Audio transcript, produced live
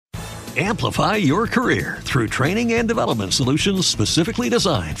Amplify your career through training and development solutions specifically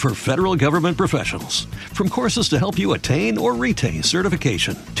designed for federal government professionals. From courses to help you attain or retain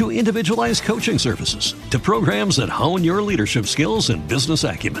certification, to individualized coaching services, to programs that hone your leadership skills and business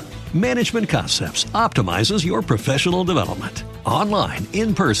acumen, Management Concepts optimizes your professional development. Online,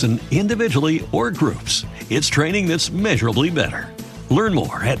 in person, individually, or groups, it's training that's measurably better. Learn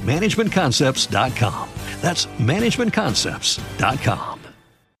more at managementconcepts.com. That's managementconcepts.com.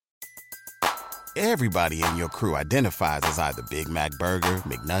 Everybody in your crew identifies as either Big Mac Burger,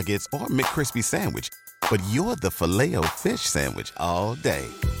 McNuggets, or McCrispy Sandwich. But you're the Filet-O-Fish Sandwich all day.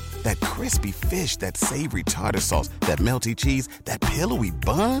 That crispy fish, that savory tartar sauce, that melty cheese, that pillowy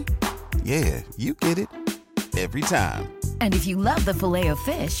bun. Yeah, you get it. Every time. And if you love the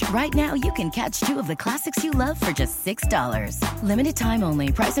Filet-O-Fish, right now you can catch 2 of the classics you love for just $6. Limited time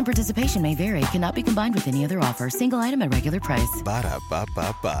only. Price and participation may vary. Cannot be combined with any other offer. Single item at regular price.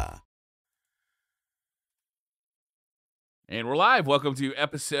 Ba-da-ba-ba-ba. And we're live. Welcome to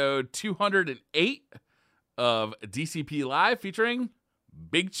episode 208 of DCP Live featuring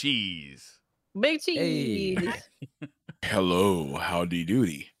Big Cheese. Big Cheese. Hey. Hello, howdy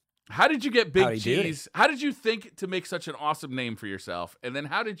doody. How did you get Big Howdy Cheese? How did you think to make such an awesome name for yourself? And then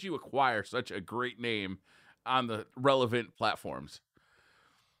how did you acquire such a great name on the relevant platforms?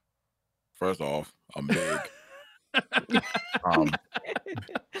 First off, I'm big.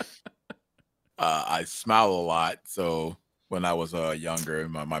 I smile a lot, so when I was younger,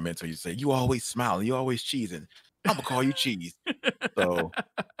 my mentor used to say, "You always smiling, you always cheesing. I'm gonna call you Cheese." So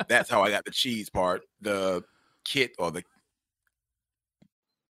that's how I got the cheese part. The kit or the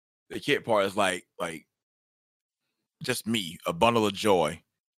kit part is like just me, a bundle of joy,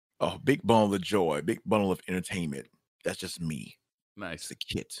 a big bundle of joy, big bundle of entertainment. That's just me. Nice. It's a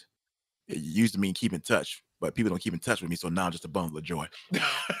kit. It used to mean keep in touch, but people don't keep in touch with me, so now I'm just a bundle of joy.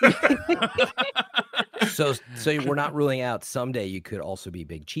 So we're not ruling out someday you could also be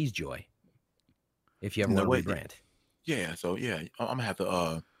Big Cheese Joy if you ever want to rebrand. Yeah, so yeah, I'm gonna have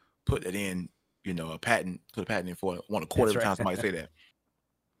to put it in, put a patent in for 1/4 of the time somebody say that.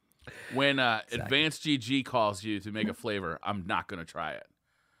 When Advanced GG calls you to make a flavor, I'm not going to try it.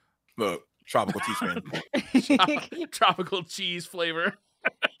 Look, tropical tea spin. Tropical cheese flavor.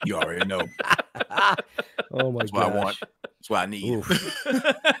 You already know. Oh my That's god. what I want. That's what I need.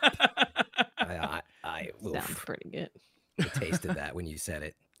 Sounds pretty good. I tasted that when you said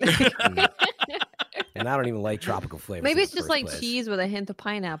it. And I don't even like tropical flavors. Maybe in it's the just first like place. cheese with a hint of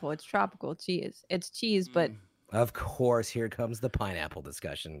pineapple. It's tropical cheese. It's cheese, but Of course, here comes the pineapple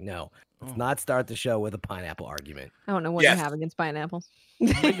discussion. No, let's not start the show with a pineapple argument. I don't know what Yes. you have against pineapples.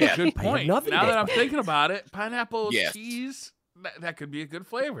 Yeah, good I have point. nothing Now that I'm against thinking about it, pineapple Yes. cheese, that could be a good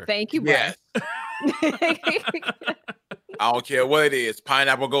flavor. Thank you, Brad. Yes. I don't care what it is.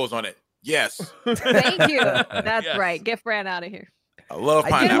 Pineapple goes on it. Yes. Thank you. That's Yes. right. Get Brad out of here. I love I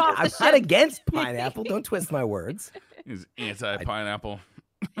get pineapple. off- I'm not against pineapple. Don't twist my words. He's anti-pineapple.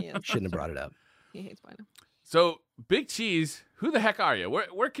 Yeah, Shouldn't have brought it up. he hates pineapple. So, Big Cheese, who the heck are you?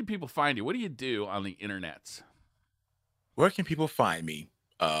 Where can people find you? What do you do on the internets? Where can people find me?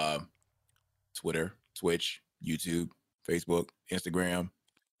 Twitter, Twitch, YouTube, Facebook, Instagram.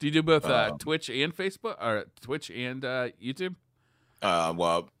 Do you do both Twitch and Facebook, or Twitch and YouTube?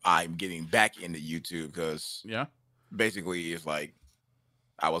 Well, I'm getting back into YouTube because Yeah. basically it's like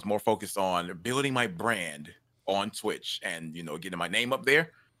I was more focused on building my brand on Twitch and getting my name up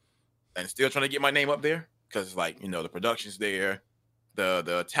there, and still trying to get my name up there because it's like the production's there,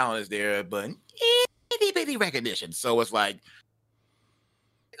 the talent is there, but itty bitty recognition. So it's like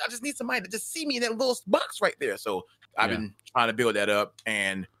I just need somebody to just see me in that little box right there. So I've been trying to build that up,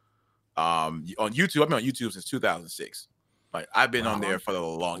 and on YouTube, I've been on YouTube since 2006. Like I've been on there for the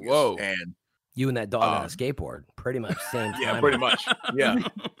longest. Whoa. And You and that dog on a skateboard, pretty much same time. yeah, pretty much. Yeah.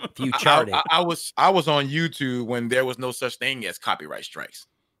 If you chart it, I was on YouTube when there was no such thing as copyright strikes.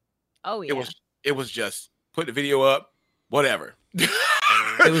 Oh, yeah. It was just put the video up, whatever. it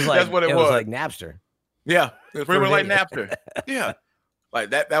was like That's what it was was. like Napster. Yeah, it was pretty much like video. Napster. Yeah, like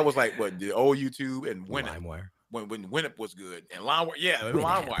that was like what the old YouTube and Winamp LimeWire. when Winamp was good and LimeWire. Yeah, and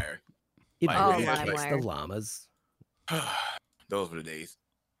Winamp. LimeWire. It Like, Oh, really yeah, is LimeWire. the llamas. Those were the days.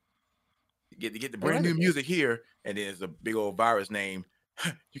 You get the They were brand the new days. music here, and then it's a big old virus name.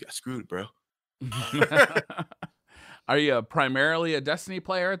 You got screwed, bro. Are you primarily a Destiny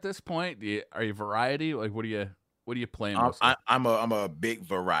player at this point? Are you variety? Like, what are you playing? Mostly? I'm a big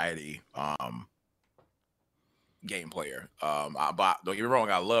variety game player. But don't get me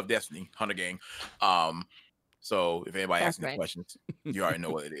wrong, I love Destiny, Hunter Gang. So if anybody That's asks me right. questions, you already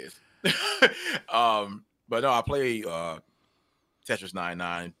know what it is. But no, I play Tetris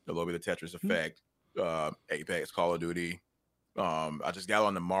 99, a little bit of Tetris Effect, Apex, Call of Duty. I just got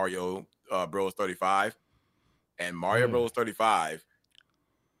on the Mario Bros 35, and Mario Bros 35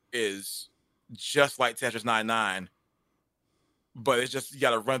 is just like Tetris 99, but it's just you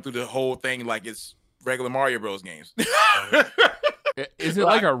got to run through the whole thing like it's regular Mario Bros games. Is it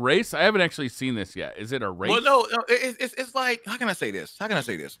like a race? I haven't actually seen this yet. Is it a race? Well, no, it's like, how can I say this?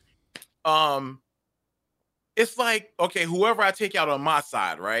 It's like, okay, whoever I take out on my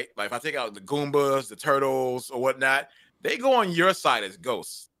side, right? Like if I take out the Goombas, the Turtles, or whatnot, they go on your side as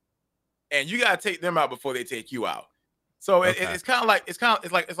ghosts, and you gotta take them out before they take you out. So it's kind of like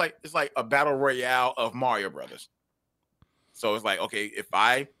it's like a battle royale of Mario Brothers. So it's like, okay, if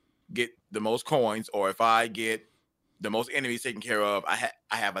I get the most coins, or if I get the most enemies taken care of, I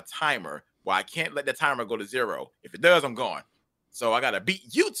have a timer where I can't let the timer go to 0. If it does, I'm gone. So I gotta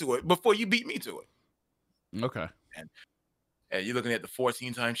beat you to it before you beat me to it. Okay. And you're looking at the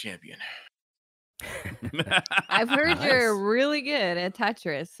 14-time champion. I've heard Nice. you're really good at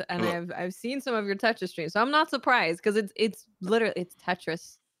Tetris, and I've seen some of your Tetris streams, so I'm not surprised because it's literally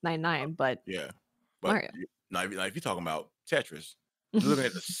Tetris 99, but Yeah. But Mario. now if you're talking about Tetris, you're looking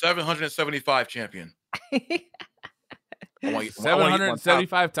at the 775 champion. I wanna get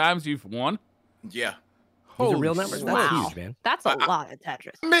 775 times you've won? Yeah. Those are Holy real numbers. shit. That's Wow. huge, man. That's a lot of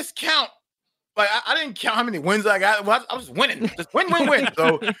Tetris. Miscount. Like I didn't count how many wins I got. Well, I was winning. Just win.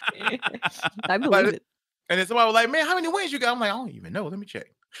 So I believe it. and then somebody was like, "Man, how many wins you got?" I'm like, "I don't even know. Let me check."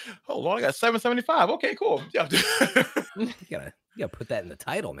 Oh Lord, I got 775. Okay, cool. Yeah. You gotta put that in the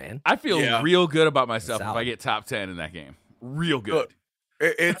title, man. I feel real good about myself if I Solid. get top 10 in that game. Real good. Look,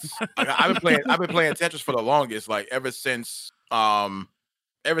 it's I've been playing Tetris for the longest, like ever since the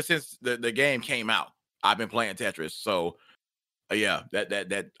game came out. I've been playing Tetris. So yeah,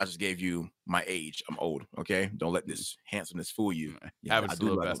 that I just gave you my age. I'm old, okay? Don't let this handsomeness fool you. Yeah, Happens to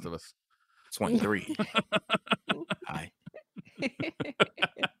the best of us. 23. Hi.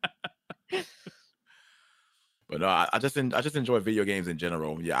 But no, I just enjoy video games in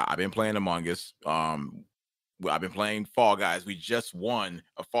general. Yeah, I've been playing Among Us. I've been playing Fall Guys. We just won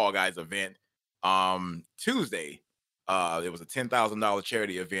a Fall Guys event Tuesday. It was a $10,000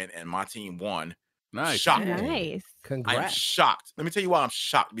 charity event, and my team won. Nice. Shocked. Nice. I'm Congrats. shocked. Let me tell you why I'm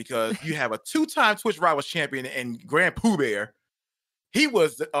shocked, because you have a 2-time Twitch Rivals champion and Grand Pooh Bear. He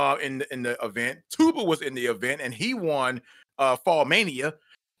was in the event. Tuba was in the event, and he won Fall Mania,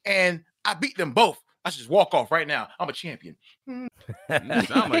 and I beat them both. I should just walk off right now. I'm a champion. You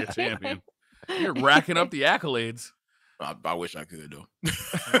sound like a champion. You're racking up the accolades. I wish I could though.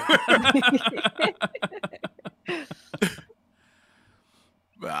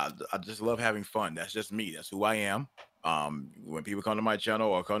 But I just love having fun. That's just me. That's who I am. When people come to my channel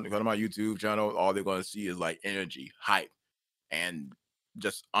or come to my YouTube channel, all they're going to see is like energy, hype, and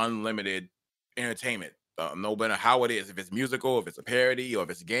just unlimited entertainment. No matter how it is, if it's musical, if it's a parody, or if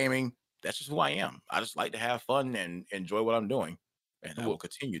it's gaming, that's just who I am. I just like to have fun and enjoy what I'm doing, and I will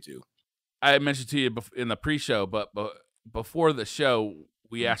continue to. I mentioned to you in the pre-show, but before the show,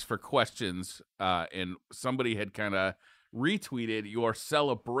 we asked for questions, and somebody had kind of retweeted your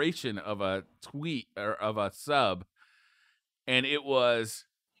celebration of a tweet or of a sub, and it was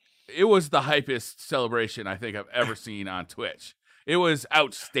the hypest celebration I think I've ever seen on Twitch. It was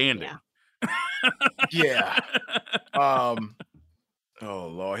outstanding. Yeah. Oh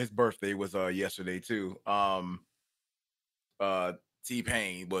Lord, his birthday was yesterday too.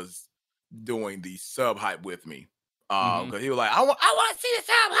 T-Pain was doing the sub hype with me. Because he was like, I want to see the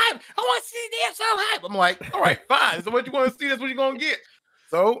sub hype. I want to see the damn sub hype. I'm like, all right, fine. So what you want to see, that's what you're gonna get.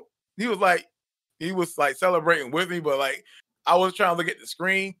 So he was like celebrating with me, but like I was trying to look at the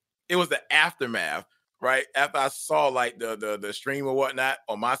screen. It was the aftermath, right? After I saw like the stream or whatnot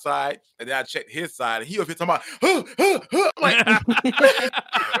on my side, and then I checked his side, and he was talking about, I'm like,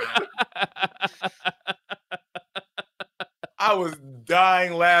 I was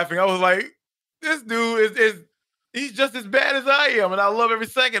dying laughing. I was like, this dude he's just as bad as I am, and I love every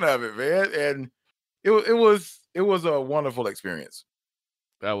second of it, man. And it was a wonderful experience.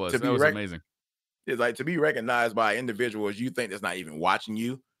 That was amazing. It's like to be recognized by individuals you think that's not even watching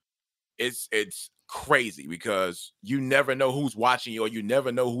you. It's crazy because you never know who's watching you, or you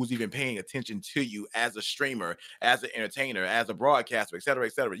never know who's even paying attention to you as a streamer, as an entertainer, as a broadcaster, et cetera,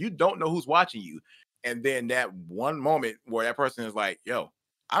 et cetera. You don't know who's watching you. And then that one moment where that person is like, yo,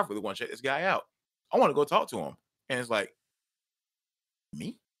 I really want to check this guy out. I want to go talk to him. And it's like,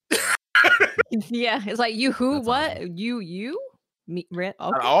 me? Yeah, it's like you who? That's what? awesome. You? Me? Okay.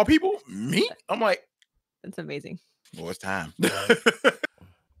 Out of all people, me? I'm like, That's amazing. well, it's time. I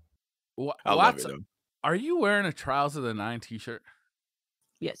love Lots it, though. Are you wearing a Trials of the Nine t-shirt?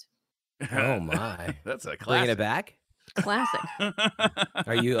 Yes. Oh my. That's a classic. Bringing it back? Classic.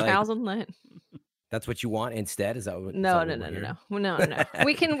 Are you like, 2009. that's what you want instead? Is that what? No.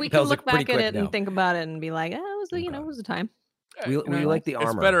 We can That was a look pretty back at quick it no. and think about it and be like, oh, it was Okay. it was a time. We like the It's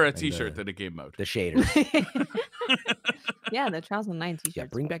armor. better a and t-shirt than a game mode. the shaders. Yeah, the 2009 t-shirts. Yeah,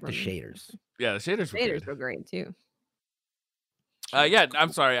 bring back were the shaders. Yeah, the shaders were Shaders good. were great too. Yeah,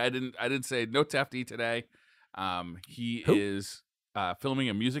 I'm sorry, I didn't say no Tefty today. He Who? is filming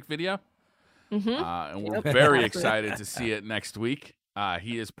a music video, Mm-hmm. and we're Yep. very excited to see it next week.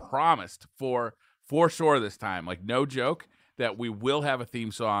 He has promised for sure this time, like no joke, that we will have a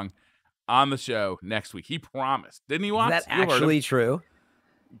theme song on the show next week. He promised, didn't he? Is Watts? that You heard him. actually true?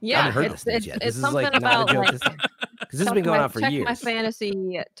 I Yeah, haven't heard it's this news yet. it's This is something like about not a joke. like Because this has been going on for Check years. My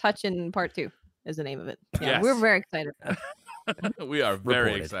Fantasy Touchin' Part 2 is the name of it. Yeah, Yes. we're very excited. We are very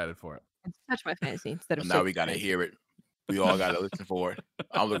Reported. excited for it. It's Touch My Fantasy instead of Now Shit we gotta Fantasy. hear it. We all gotta listen for it.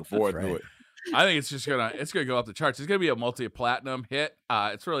 I'm looking forward That's to right. it. I think it's gonna go up the charts. It's gonna be a multi-platinum hit.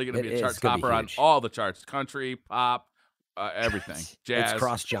 It's really gonna It be a is. chart It's gonna be topper on huge. all the charts: country, pop, everything, jazz. It's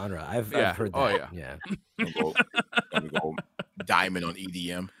cross genre. I've Yeah. heard that. Oh, yeah. Yeah. Gonna go diamond on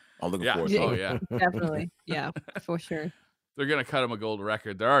EDM. I'm looking Yeah. forward to Oh it. yeah. Definitely. Yeah, for sure. They're gonna cut him a gold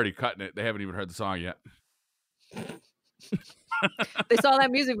record. They're already cutting it. They haven't even heard the song yet. They saw that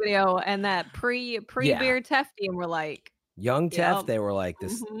music video and that pre-beer Tefty and were like, Young Tef, Yep. they were like,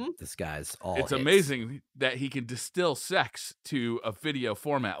 this Mhm. this guy's all It's hits. amazing that he can distill sex to a video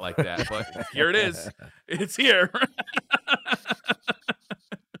format like that. But here it is. It's here.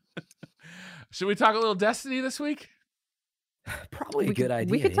 Should we talk a little Destiny this week? Probably a we good could,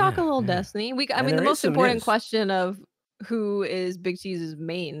 idea. we could talk a yeah, little yeah. Destiny. I And mean, the there is most some important news. question of who is Big Cheese's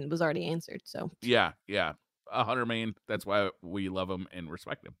main was already answered. So Yeah, yeah. A Hunter main. That's why we love him and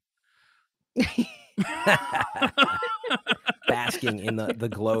respect him. Basking in the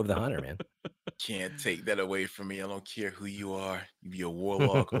glow of the hunter, man. Can't take that away from me. I don't care who you are. You be a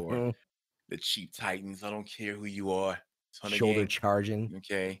warlock or the cheap titans. I don't care who you are. It's Hunter Shoulder Gang, charging.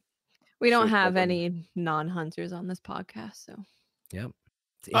 okay. we don't So have fucking- any non-hunters on this podcast, so Yep.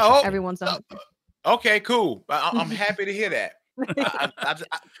 It's Oh, interesting. everyone's a hunter. Okay, cool. I'm happy to hear that. Cause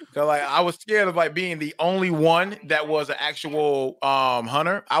like I was scared of like being the only one that was an actual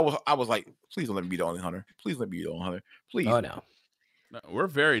hunter. I was like, please don't let me be the only hunter. Please let me be the only hunter. Please. Oh no. No, we're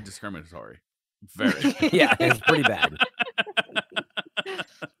very discriminatory. Very. Yeah, it's pretty bad.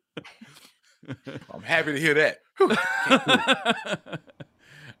 I'm happy to hear that. Whew.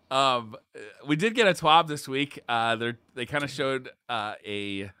 We did get a TWAB this week. They kind of showed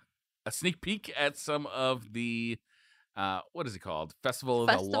a sneak peek at some of the what is it called? Festival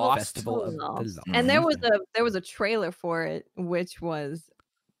of the Lost. Festival of Lost. the Lost. And there was a trailer for it, which was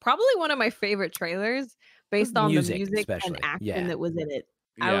probably one of my favorite trailers based on Music, the music especially. and action Yeah. that was in it.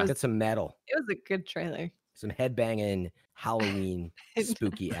 Yeah. Got some metal, It was a good trailer. some headbanging Halloween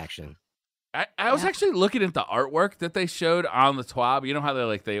spooky action. I was Yeah. actually looking at the artwork that they showed on the TWAB. You know how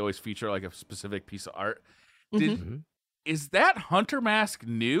they always feature like a specific piece of art. Mhm. Is that Hunter mask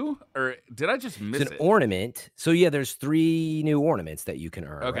new, or did I just miss It's an it? ornament. So yeah, there's 3 new ornaments that you can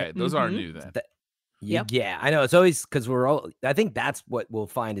earn. Okay, right? those aren't Mhm. new then. That- Yep. Yeah, I know. It's always because we're all. I think that's what we'll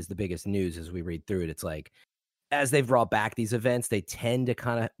find is the biggest news as we read through it. It's like as they've brought back these events, they tend to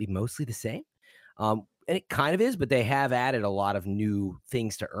kind of be mostly the same. And it kind of is, but they have added a lot of new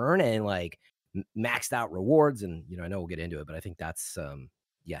things to earn and like maxed out rewards. And I know we'll get into it, but I think that's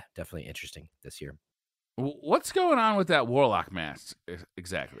definitely interesting this year. What's going on with that Warlock mask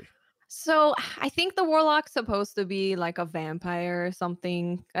exactly? So I think the warlock's supposed to be like a vampire or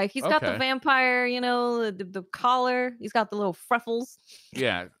something. Like he's got the Okay. vampire, the collar. He's got the little freckles.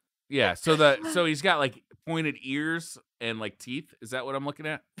 Yeah, yeah. So he's got like pointed ears and like teeth. Is that what I'm looking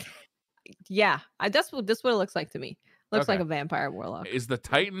at? Yeah, that's what it looks like to me. Looks like Okay. a vampire warlock. Is the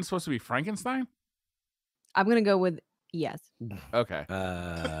Titan supposed to be Frankenstein? I'm gonna go with yes. Okay.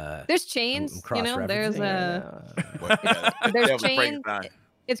 There's chains, there's What- yeah, there's definitely chains. Frankenstein.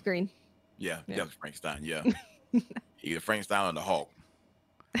 It's green. Yeah, Yeah. definitely Frankenstein. Yeah, either Frankenstein or the Hulk.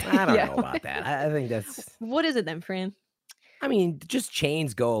 I don't Yeah. know about that. I think that's. What is it then, Fran? I mean, just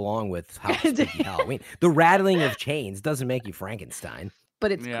chains go along with how spooky Halloween. The rattling of chains doesn't make you Frankenstein.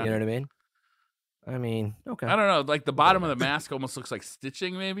 But it's Yeah. You know what I mean? I mean, okay. I don't know. Like the bottom of the mask almost looks like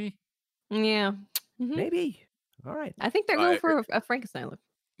stitching, maybe. yeah. Mhm. Maybe. All right. I think they're going for a Frankenstein look.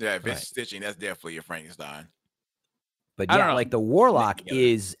 Yeah, if it's Right. stitching, that's definitely a Frankenstein. But I don't yeah, know. like the warlock together.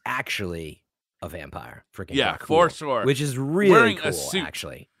 is actually a vampire. Freaking Yeah, cool, for sure. Which is really Wearing a cool, suit.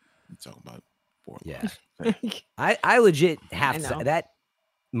 actually. I'm talking about Yeah. I legit have I to, know. that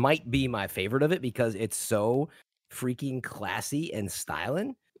might be my favorite of it because it's so freaking classy and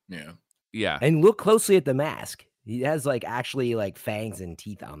styling. Yeah. Yeah. And look closely at the mask. He has like actually like fangs and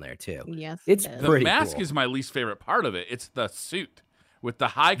teeth on there too. Yes, It's it does. The pretty mask cool. is my least favorite part of it. It's the suit with the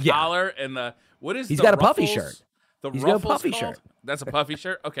high Yeah. collar and the what is He's the got a puffy ruffles? shirt. The He's got a ruffles puffy called? shirt. That's a puffy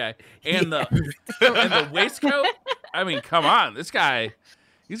shirt. Okay, and the and the waistcoat. I mean, come on, this guy,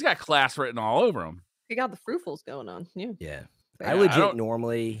 he's got class written all over him. You got the fruitfuls going on. Yeah. Yeah. Yeah, I I legit don't-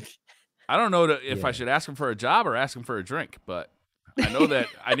 normally I don't know if I Yeah. should ask him for a job or ask him for a drink, but I know that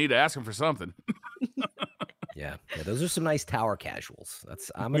I need to ask him for something. yeah, those are some nice tower casuals.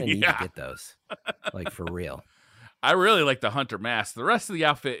 I'm gonna need Yeah. to get those. Like for real. I really like the hunter mask. The rest of the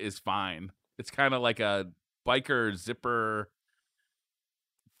outfit is fine. It's kind of like a biker zipper,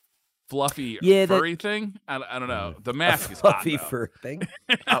 fluffy Yeah, that- furry thing. I don't know. The A mask is hot. fluffy though. fur thing.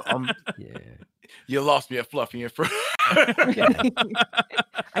 Yeah. You lost me at Fluffy and Fur.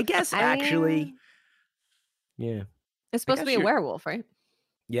 I guess I actually. mean, Yeah. it's supposed to guess be a you're- werewolf, right?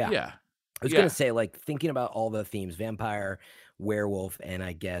 Yeah. Yeah. I was Yeah. gonna say, like, thinking about all the themes: vampire, werewolf, and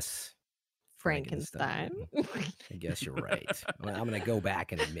I guess Frankenstein. I guess you're right. I'm gonna go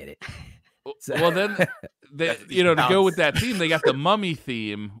back and admit it. So- Well, then, That's to go counts. with that theme, they got the mummy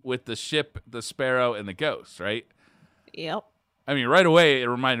theme with the ship, the sparrow, and the ghost, right? Yep. I mean, right away, it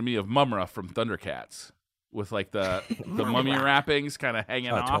reminded me of Mumra from Thundercats with like the mummy Mumra. wrappings kind of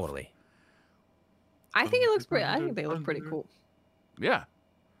hanging Oh, off. totally. I think it looks pretty. I think they look pretty cool. Yeah.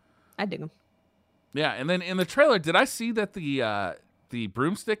 I dig them. Yeah. And then in the trailer, did I see that the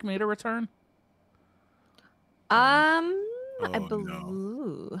broomstick made a return? I Oh, believe.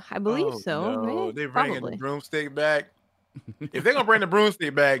 no. I believe Oh, so. no. Right? They bringing Probably. the broomstick back. If they're gonna bring the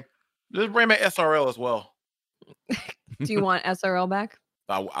broomstick back, just bring back SRL as well. Do you want SRL back?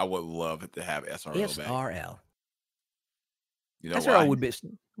 I would love to have SRL back. SRL. You know SRL why? would be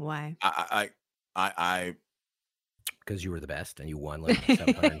Why? I because you were the best and you won like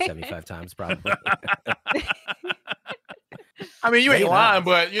 775 times, probably. I mean, you ain't Maybe lying, not.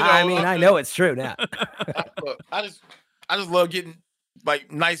 but you know, I mean, I know it's true now. look, I just love getting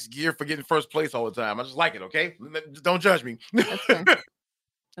like nice gear for getting first place all the time. I just like it. Okay, don't judge me. That's fair.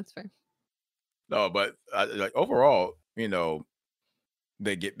 That's fair. No, but like overall, you know,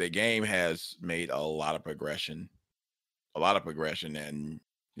 the game has made a lot of progression, and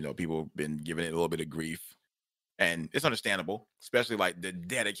you know, people have been giving it a little bit of grief, and it's understandable, especially like the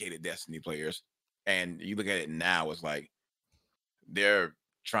dedicated Destiny players. And you look at it now, it's like they're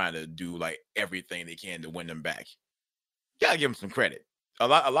trying to do like everything they can to win them back. You gotta give them some credit. A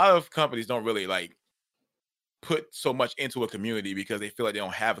lot of companies don't really like put so much into a community because they feel like they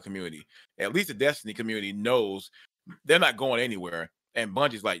don't have a community. At least the Destiny community knows they're not going anywhere. And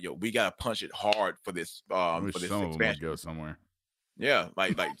Bungie's like, yo, we gotta punch it hard for this I for wish this some of them would expansion. go somewhere. Yeah,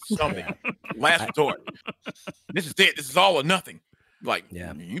 like something. Last resort. This is it. This is all or nothing. Like,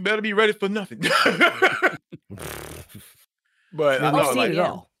 Yeah. you better be ready for nothing. But I We've know, seen like, it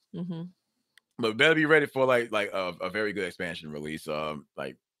all. Mm-hmm. but better be ready for like a very good expansion release.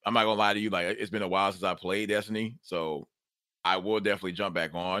 Like I'm not gonna lie to you, like it's been a while since I played Destiny, so I will definitely jump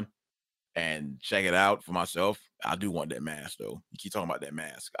back on and check it out for myself. I do want that mask though. You keep talking about that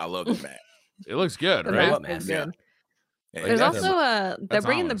mask. I love that mask. It looks good, The right? What mask is mask? good. Yeah, There's that's- also they're that's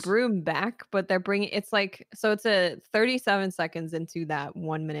bringing ominous. the broom back, but they're bringing it's like so it's a 37 seconds into that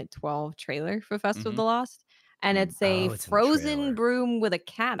 1:12 trailer for Festival of Mhm. the Lost, and Mm. it's a Oh, it's in the frozen trailer. broom with a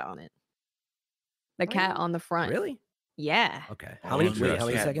cat on it. The cat on the front. Really? Yeah. Okay. Oh, How many? interesting. Wait, how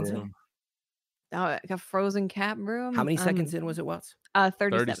many cat seconds in? broom. Oh, like a frozen cat broom. How many seconds in was it? Watts?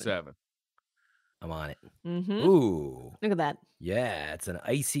 37. 37. I'm on it. Mm-hmm. Ooh, Look at that. yeah, it's an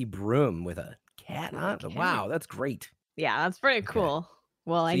icy broom with a cat on it. cat. Wow, that's great. Yeah, that's pretty Okay. cool.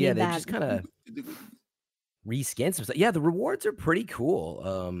 Well, I So, need yeah, they that. just kind of reskin some stuff. Yeah, the rewards are pretty cool.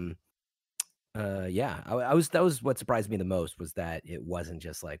 Yeah, that was what surprised me the most was that it wasn't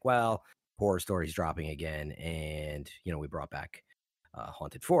just like, well, horror stories dropping again, and you know we brought back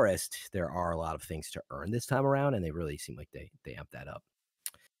Haunted Forest. There are a lot of things to earn this time around, and they really seem like they amped that up.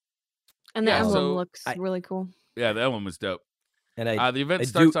 And the Yeah, emblem so looks I- really cool. Yeah, that one was dope. And I The event I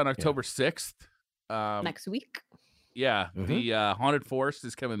starts do- on yeah. October 6th. Next week. Yeah, Mhm. the Haunted Forest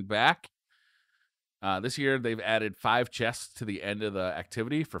is coming back. This year, they've added 5 chests to the end of the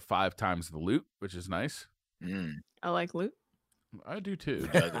activity for 5 times the loot, which is nice. Mm. I like loot. I do too.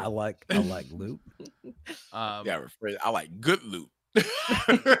 I like loot. Yeah, I like good loot.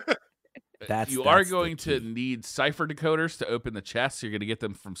 That's- you are that's the going to key. need cipher decoders to open the chests. You're going to get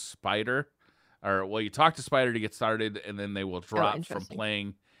them from Spider, or well, you talk to Spider to get started, and then they will drop from interesting.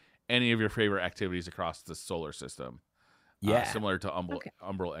 playing any of your favorite activities across the solar system. Yeah, similar to Okay.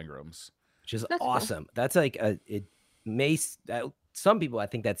 Umbral Engrams. which is That's cool. awesome. That's like it may some people I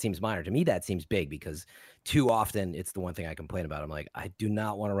think that seems minor. To me, that seems big because too often it's the one thing I complain about. I'm like, I do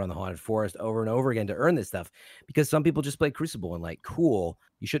not want to run the Haunted Forest over and over again to earn this stuff because some people just play Crucible and like, cool,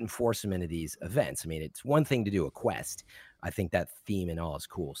 you shouldn't force them into these events. I mean, it's one thing to do a quest. I think that theme and all is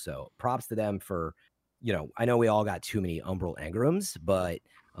cool. So props to them for, I know we all got too many Umbral Engrams, but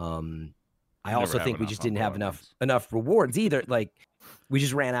I also think we just didn't have enough rewards either. Like we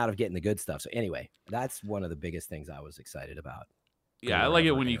just ran out of getting the good stuff. So anyway, that's one of the biggest things I was excited about. Yeah, I like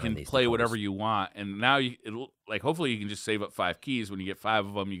it when you can play whatever you want, and now hopefully you can just save up 5 keys. When you get 5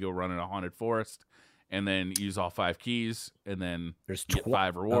 of them, you go run in a Haunted Forest, and then use all 5 keys, and then there's get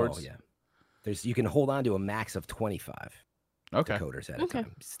 5 rewards. Oh yeah, you can hold on to a max of 25. Okay, decoders at a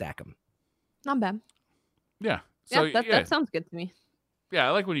time, stack them. Not bad. Yeah, so that sounds good to me. Yeah, I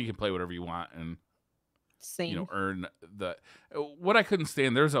like when you can play whatever you want and earn the. What I couldn't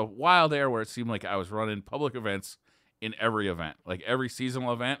stand, there's a while there where it seemed like I was running public events in every event, like every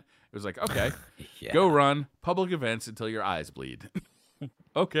seasonal event. It was like, okay, go run public events until your eyes bleed.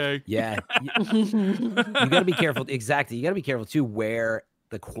 Okay. Yeah, you got to be careful. Exactly, you got to be careful too where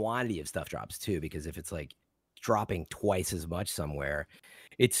the quantity of stuff drops too, because if it's like dropping twice as much somewhere,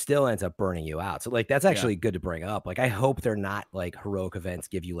 it still ends up burning you out. So like that's actually good to bring up. Like I hope they're not like heroic events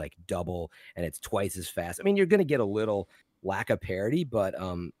give you like double and it's twice as fast. I mean, you're going to get a little lack of parity, but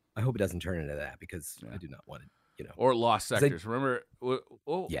I hope it doesn't turn into that because I do not want it. Or Lost Sectors. Remember, what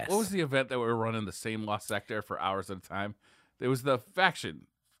was the event that we were running the same Lost Sector for hours at a time? It was the faction.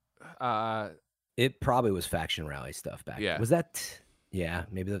 It probably was faction rally stuff back. Yeah. Was that? Yeah,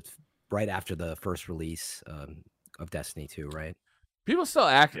 maybe that's right after the first release of Destiny 2, right? People still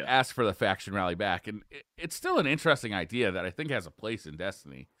ask for the faction rally back, and it's still an interesting idea that I think has a place in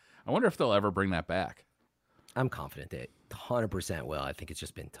Destiny. I wonder if they'll ever bring that back. I'm confident they 100% will. I think it's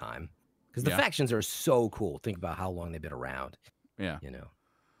just been time. Because the factions are so cool. Think about how long they've been around. Yeah.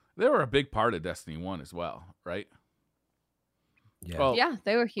 They were a big part of Destiny 1 as well, right? Yeah. Well, yeah,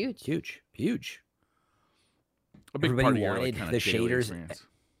 they were huge. Huge. A big Everybody part of your wanted kind the of daily shaders. experience.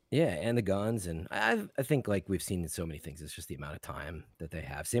 Yeah, and the guns. And I think like we've seen in so many things, it's just the amount of time that they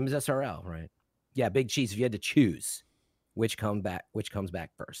have. Same as SRL, right? Yeah, Big Cheese, if you had to choose which comes back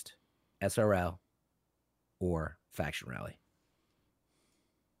first, SRL or Faction Rally?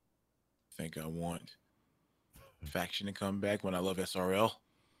 I think I want Faction to come back when I love SRL.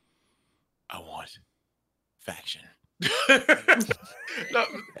 I want Faction.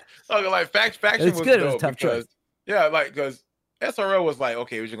 Like Faction it's was good. dope. It was a tough choice. Yeah, because SRL was like,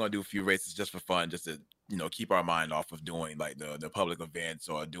 okay, we're just gonna do a few races just for fun, just to keep our mind off of doing like the public events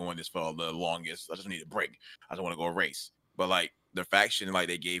or doing this for the longest. I just need a break. I just want to go race. But like the Faction, like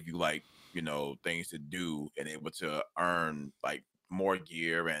they gave you like things to do and able to earn like more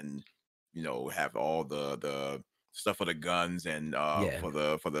gear and have all the stuff for the guns and for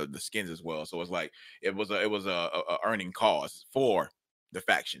the skins as well. So it's like it was a earning cause for the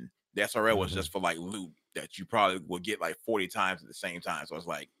Faction. The SRL was just for like loot that you probably will get like 40 times at the same time. So it's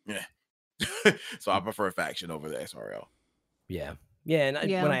like, so I prefer Faction over the SRL. Yeah. And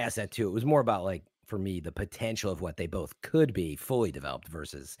when I asked that too, it was more about like, for me, the potential of what they both could be fully developed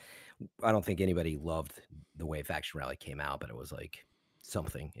versus I don't think anybody loved the way Faction Rally came out, but it was like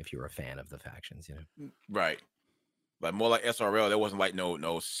something if you were a fan of the factions, Right. Like more like SRL, there wasn't like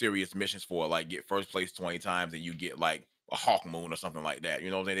no serious missions for like get first place 20 times and you get like a Hawk Moon or something like that.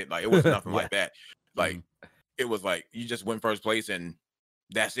 You know what I'm saying? Like it was nothing like that. Like it was like you just win first place and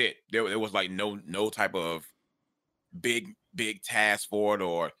that's it. There was like no type of big task for it,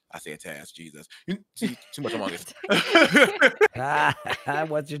 or I say a task, Jesus. You see too much among us.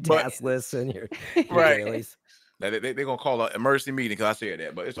 What's your task list and your right. dailies? They're gonna call an emergency meeting because I said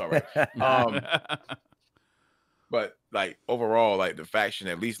that, but it's all right. But like overall, like the Faction,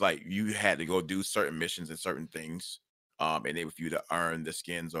 at least like you had to go do certain missions and certain things, and they for you to earn the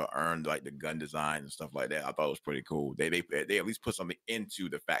skins or earn like the gun design and stuff like that. I thought it was pretty cool. They at least put something into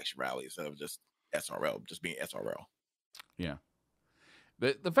the Faction Rally instead of just SRL, just being SRL. Yeah.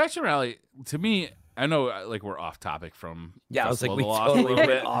 The Faction Rally, to me, I know like we're off topic from I was like, we Lost totally a little went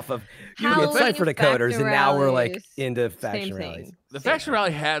bit. off of Halloween Cypher decoders, Faction and now we're like rallies, into Faction same Rallies. thing. The Faction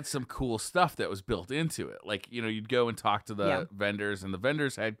Rally had some cool stuff that was built into it. Like, you'd go and talk to the vendors, and the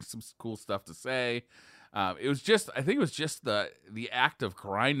vendors had some cool stuff to say. It was just, I think it was just the act of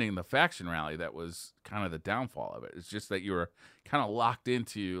grinding the Faction Rally that was kind of the downfall of it. It's just that you were kind of locked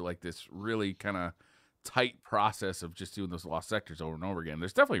into like this really kind of tight process of just doing those Lost Sectors over and over again.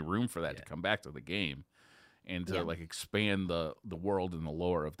 There's definitely room for that to come back to the game and to like expand the world and the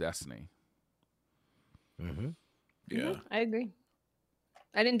lore of Destiny. Yeah. I agree.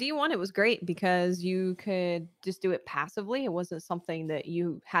 And in D1, it was great because you could just do it passively. It wasn't something that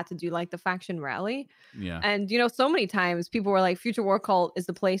you had to do like the faction rally. Yeah. And, so many times people were like, Future War Cult is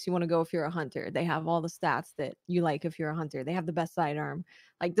the place you want to go if you're a hunter. They have all the stats that you like if you're a hunter. They have the best sidearm.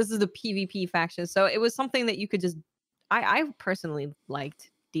 Like, this is the PvP faction. So it was something that you could just, I personally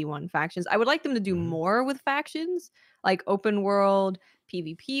liked D1 factions. I would like them to do more with factions, like open world.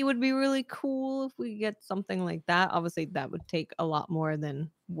 PvP would be really cool if we get something like that. Obviously, that would take a lot more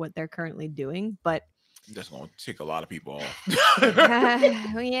than what they're currently doing, but That's gonna tick a lot of people off.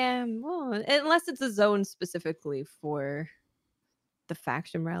 yeah, well, unless it's a zone specifically for the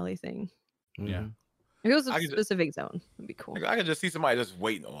faction rally thing. Yeah. If it was a I could ju- specific zone, it'd be cool. I can just see somebody just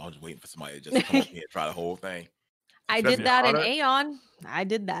waiting. Oh, I'm just waiting for somebody to just come up here and try the whole thing. I Especially did that in harder. Aeon. I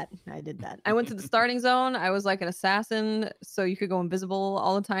did that. I went to the starting zone. I was like an assassin, so you could go invisible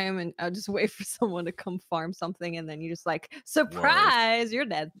all the time, and I would just wait for someone to come farm something, and then you just like, surprise, you're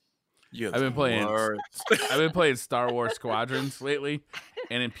dead. You're I've been the playing. worst. I've been playing Star Wars Squadrons lately,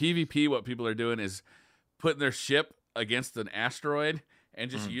 and in PvP, what people are doing is putting their ship against an asteroid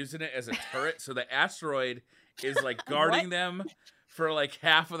and just using it as a turret. So the asteroid is like guarding them for like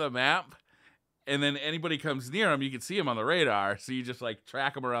half of the map, and then anybody comes near them, you can see them on the radar. So you just like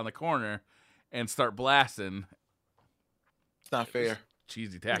track them around the corner and start blasting. It's not fair.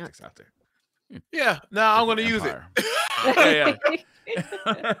 Cheesy tactics out there. Yeah, no, I'm gonna use it. Yeah,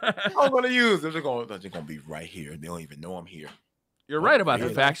 I'm gonna use it. They're gonna be right here. They don't even know I'm here. You're right about the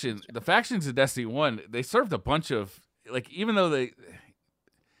Yeah. factions. The factions in Destiny 1, they served a bunch of, like, even though they...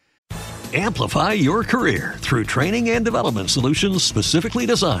 Amplify your career through training and development solutions specifically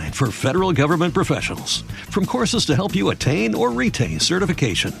designed for federal government professionals. From courses to help you attain or retain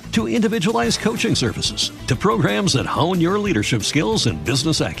certification, to individualized coaching services, to programs that hone your leadership skills and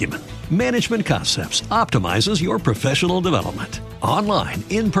business acumen, Management Concepts optimizes your professional development. Online,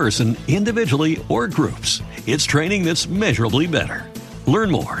 in person, individually, or groups, it's training that's measurably better.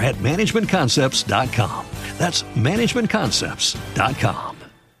 Learn more at managementconcepts.com. That's managementconcepts.com.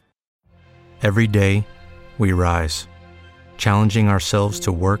 Every day, we rise, challenging ourselves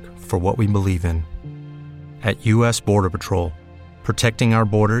to work for what we believe in. At U.S. Border Patrol, protecting our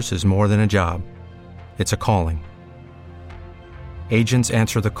borders is more than a job. It's a calling. Agents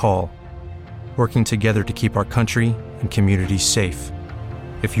answer the call, working together to keep our country and communities safe.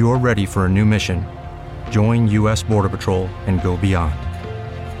 If you're ready for a new mission, join U.S. Border Patrol and go beyond.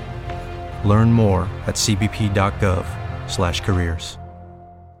 Learn more at cbp.gov/careers.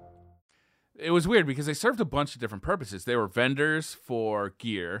 It was weird because they served a bunch of different purposes. They were vendors for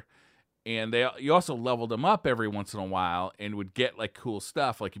gear, and you also leveled them up every once in a while and would get like cool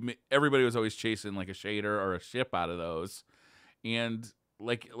stuff. Like everybody was always chasing like a shader or a ship out of those. And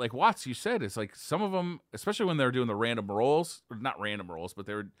like Watts, you said, it's like some of them, especially when they were doing the random rolls, or not random rolls, but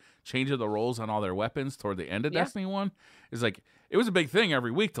they were changing the rolls on all their weapons toward the end of Destiny 1. Is like it was a big thing every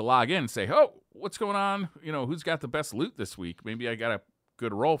week to log in and say, "Oh, what's going on? Who's got the best loot this week? Maybe I got a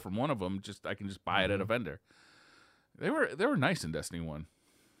good roll from one of them. I can just buy it at a vendor." They were nice in Destiny 1.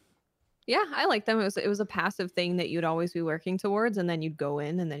 Yeah, I like them. It was a passive thing that you'd always be working towards, and then you'd go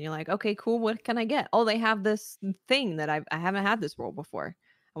in, and then you're like, okay, cool. What can I get? Oh, they have this thing that I haven't had this role before.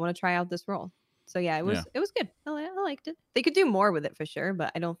 I want to try out this role. So yeah, it was good. I liked it. They could do more with it for sure,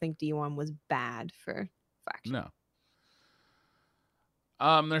 but I don't think D1 was bad for faction.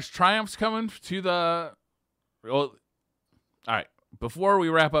 No. There's triumphs coming to the. Well, all right. Before we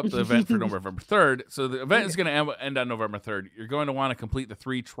wrap up the event for November 3rd, so the event is going to end on November 3rd. You're going to want to complete the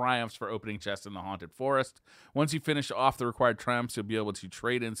 3 triumphs for opening chests in the Haunted Forest. Once you finish off the required triumphs, you'll be able to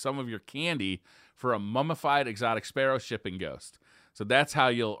trade in some of your candy for a mummified exotic sparrow shipping ghost. So that's how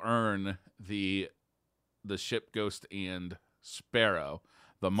you'll earn the ship ghost and sparrow,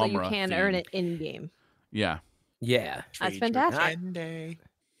 the So Mumra you can earn it in game. Yeah. Yeah. That's Trade your fantastic. candy.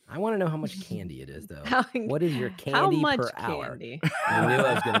 I want to know how much candy it is, though. What is your candy How much per hour? candy? I knew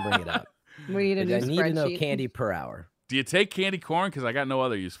I was going to bring it up. We need a new I need to know spreadsheet. candy per hour. Do you take candy corn? Because I got no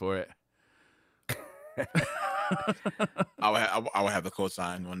other use for it. I would have the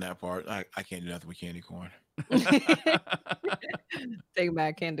cosign on that part. I can't do nothing with candy corn. Take it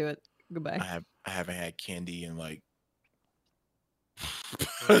back. Can't do it. Goodbye. I haven't had candy in like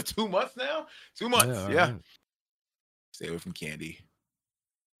 2 months now. 2 months. all Yeah. right. Stay away from candy.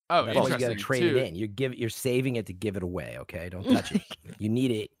 Oh, That's why you got to interesting, trade too. it in. You're saving it to give it away. Okay, don't touch it. You need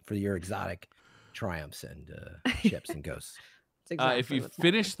it for your exotic triumphs and ships and ghosts. That's exactly If you what's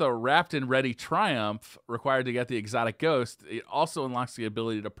finish the Wrapped and Ready Triumph required to get the exotic ghost, it also unlocks the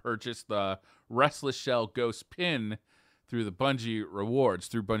ability to purchase the Restless Shell Ghost pin through Bungie Rewards.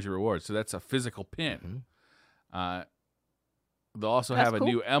 So that's a physical pin. They'll also That's have a cool.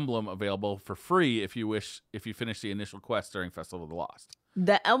 new emblem available for free if you finish the initial quest during Festival of the Lost.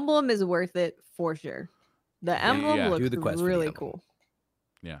 The emblem is worth it for sure. The emblem yeah. looks Do the quest for the really emblem. cool.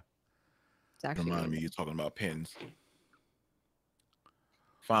 Yeah. It's actually Reminded really me, cool. you talking about pins.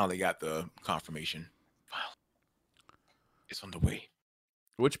 Finally got the confirmation. Finally. It's on the way.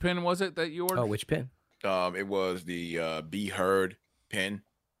 Which pin was it that you ordered? Oh, which pin? It was the Be Heard pin.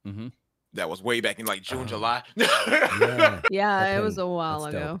 Mm-hmm. That was way back in like June, Oh. July. Yeah. Yeah, That it was pin, a while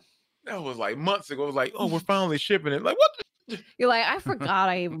that's ago. dope. That was like months ago. It was like, oh, we're finally shipping it. Like, what? You're like, I forgot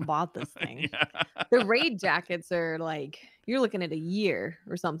I even bought this thing. Yeah. The raid jackets are like, you're looking at a year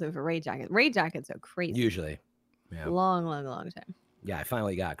or something for raid jackets. Raid jackets are crazy. Usually. Yeah. Long time. Yeah, I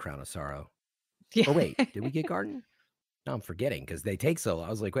finally got Crown of Sorrow. Yeah. Oh, wait. Did we get Garden? No, I'm forgetting because they take so long. I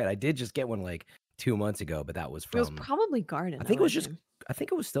was like, wait, I did just get one like 2 months ago, but that was It was from. probably Garden. I think it would was just. assume. I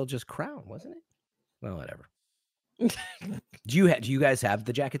think it was still just Crown, wasn't it? Well, whatever. Do you guys have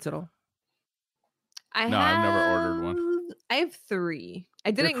the jackets at all? No, I've never ordered one. I have 3.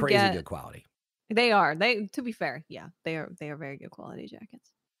 I They're didn't crazy get. good quality. They are. They, to be fair, yeah, they are very good quality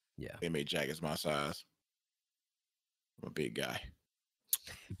jackets. Yeah. They made jackets my size. I'm a big guy.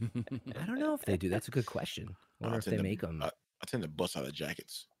 I don't know if they do. That's a good question. I wonder if they make them. I tend to bust out of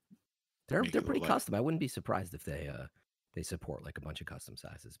jackets. They're make it pretty look like- custom. I wouldn't be surprised if they support like a bunch of custom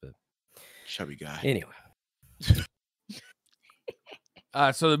sizes. But Chubby guy. anyway,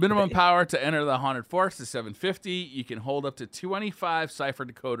 So the minimum power to enter the Haunted Forest is 750. You can hold up to 25 cipher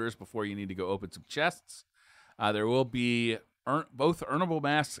decoders before you need to go open some chests. There will be both earnable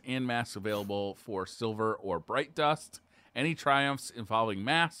masks and masks available for silver or bright dust. Any triumphs involving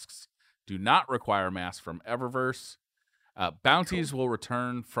masks do not require masks from Eververse. Bounties will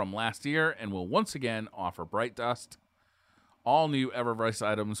return from last year and will once again offer bright dust. All new Eververse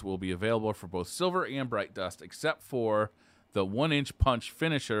items will be available for both silver and bright dust, except for the 1-inch punch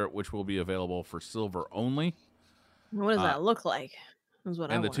finisher, which will be available for silver only. What does that look like? Is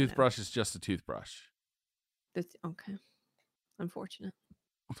what I And the wanna know. toothbrush is just a toothbrush. Okay. Unfortunate.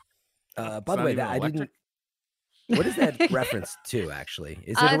 by It's the not way, even that I electric? didn't. What is that reference to? Actually,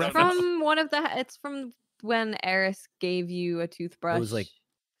 is it a It's reference? from one of the. It's from when Eris gave you a toothbrush. It was like,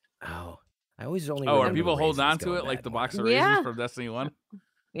 oh, I always only. Oh, are remember people the holding raisins on to going it like bad the more. box of Yeah. raisins from Destiny 1?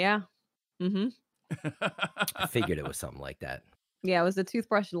 yeah. Mm-hmm. I figured it was something like that. Yeah, it was a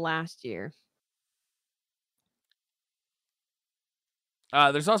toothbrush last year.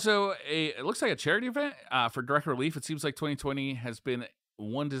 There's also it looks like a charity event for direct relief. It seems like 2020 has been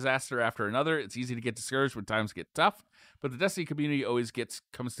one disaster after another. It's easy to get discouraged when times get tough, but the Destiny community always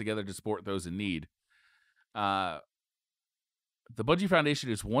comes together to support those in need. The Bungie Foundation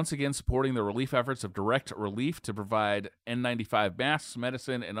is once again supporting the relief efforts of Direct Relief to provide N95 masks,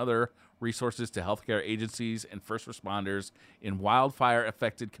 medicine, and other resources to healthcare agencies and first responders in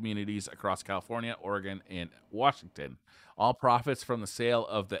wildfire-affected communities across California, Oregon, and Washington. All profits from the sale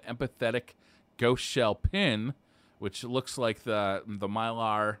of the empathetic ghost shell pin, which looks like the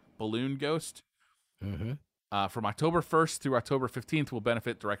Mylar balloon ghost, Mm-hmm. from October 1st through October 15th will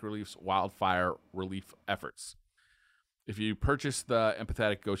benefit Direct Relief's wildfire relief efforts. If you purchase the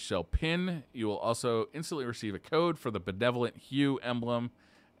empathetic ghost shell pin, you will also instantly receive a code for the benevolent hue emblem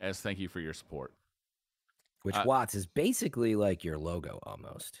as thank you for your support. Which Watts is basically like your logo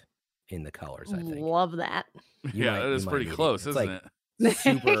almost in the colors. I think. Love that. You Yeah, might- that you is might pretty need it. close, It's isn't like- it?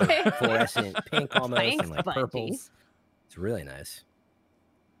 Super fluorescent pink almost Thanks, and like Bungie. purples. It's really nice.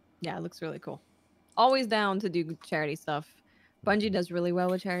 Yeah, it looks really cool. Always down to do charity stuff. Bungie does really well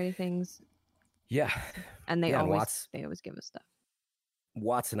with charity things, Yeah. and they Yeah, and always give us stuff.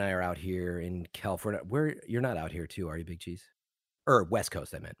 Watts and I are out here in California. You're not out here too, are you, Big Cheese? Or West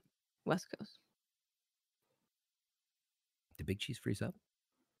Coast, I meant. West Coast. Did Big Cheese freeze up?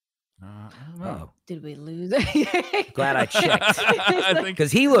 I don't know. Oh, Did we lose? glad I checked. I think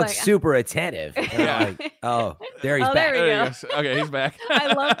Because he looks Like- super attentive. And I'm Yeah. like, oh, there he's Oh, back. there we There go. you go. Okay, he's back.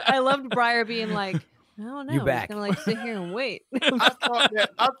 I loved Briar being like, I don't know. You I'm back. just gonna like sit here and wait.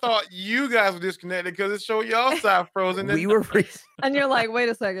 I thought you guys were disconnected because it showed y'all side frozen. We were freezing. And you're like, wait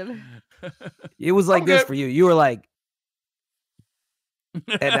a second. It was like this Okay. for you. You were like,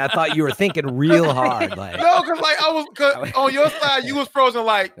 and I thought you were thinking real hard. Like, No, because like I was cause on your side, you was frozen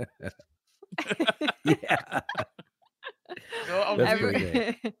like. yeah. No, I'm That's just-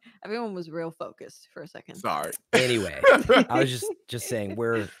 pretty Everyone was real focused for a second. Sorry. Anyway, I was just saying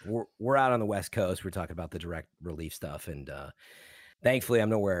we're out on the West Coast. We're talking about the direct relief stuff, and thankfully, I'm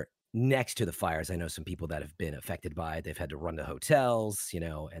nowhere next to the fires. I know some people that have been affected by it. They've had to run to hotels,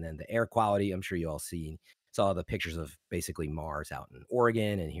 and then the air quality. I'm sure you all saw the pictures of basically Mars out in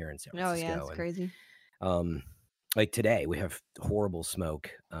Oregon and here in San Oh Francisco. yeah, it's and, crazy. like today we have horrible smoke.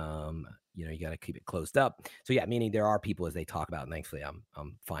 You know, you got to keep it closed up. So yeah, meaning there are people, as they talk about, and thankfully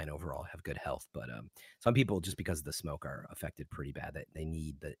I'm fine overall, have good health. But some people, just because of the smoke, are affected pretty bad. That they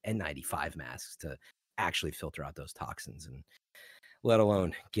need the N95 masks to actually filter out those toxins, and let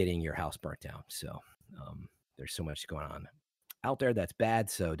alone getting your house burnt down. So there's so much going on out there that's bad.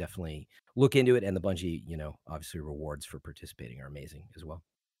 So definitely look into it. And the Bungie, you know, obviously rewards for participating are amazing as well.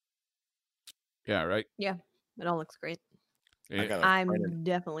 Yeah, right. Yeah, it all looks great. I got a I'm friend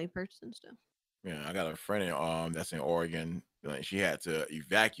definitely purchasing stuff. I got a friend in, that's in Oregon. Like, she had to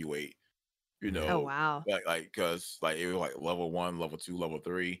evacuate, you Oh know, wow. like because like it was like level 1, level 2, level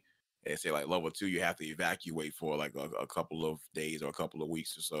 3. They say like level 2, you have to evacuate for like a couple of days or a couple of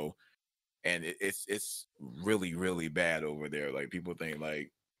weeks or so, and it's really really bad over there. Like people think like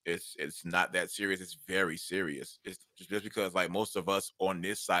it's not that serious. It's very serious. It's just because like most of us on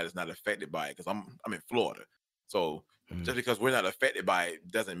this side is not affected by it because I'm in Florida, so just because we're not affected by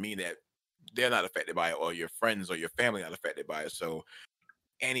it doesn't mean that they're not affected by it or your friends or your family not affected by it. So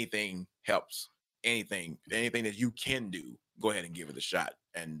anything helps. Anything that you can do, go ahead and give it a shot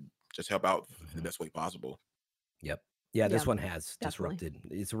and just help out the best way possible. Yep. Yeah, this Yeah, one has definitely. disrupted.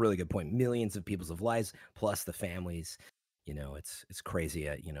 It's a really good point. Millions of people's of lives, plus the families. You know, it's crazy.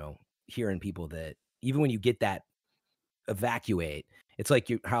 You know, hearing people that even when you get that evacuate, it's like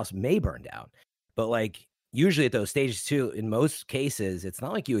your house may burn down, but like usually at those stages too, in most cases, it's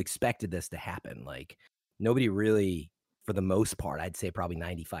not like you expected this to happen. Like nobody really, for the most part, I'd say probably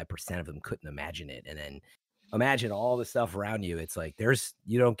 95% of them couldn't imagine it. And then imagine all the stuff around you. It's like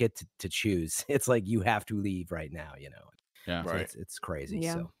you don't get to choose. It's like you have to leave right now, you know. Yeah. So Right. it's crazy.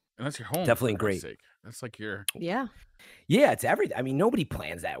 Yeah. So And that's your home. Definitely for Christ's great. sake. That's like your. Yeah. yeah, it's everything. I mean, nobody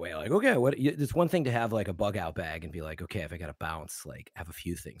plans that way. Like, okay, it's one thing to have like a bug out bag and be like, okay, if I got to bounce, like have a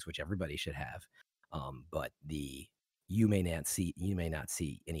few things, which everybody should have. But you may not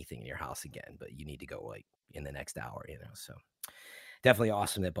see anything in your house again, but you need to go like in the next hour, you know. So definitely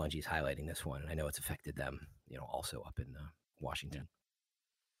awesome that Bungie's highlighting this one. I know it's affected them, you know, also up in Washington.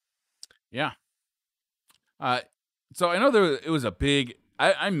 Yeah. So I know it was a big.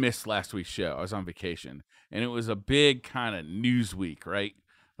 I missed last week's show. I was on vacation, and it was a big kind of news week, right?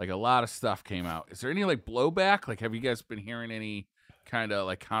 Like a lot of stuff came out. Is there any like blowback? Like, have you guys been hearing any kind of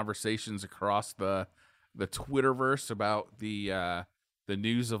like conversations across the Twitterverse about the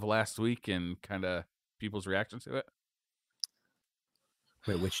news of last week and kind of people's reactions to it?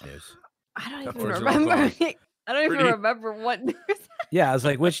 Wait, which news? I don't even Original remember. thought. I don't even Pretty- remember what news. Yeah, I was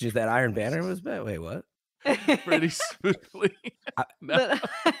like, which news? That Iron Banner was bad? Wait, what? Pretty smoothly. No. But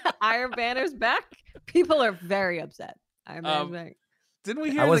Iron Banner's back. People are very upset. Iron Banner's Um, back. Didn't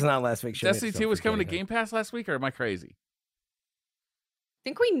we hear I wasn't that on last week's show. Destiny so 2 was coming to forget it. Game Pass last week, or am I crazy? I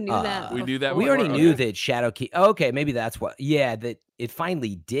think we knew that. We knew that We before? already Okay. knew that Shadowkeep. Oh, okay, maybe that's what. Yeah, that it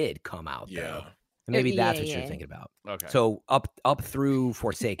finally did come out. Yeah. Though. And maybe that's what yeah. you're thinking about. Okay. So up through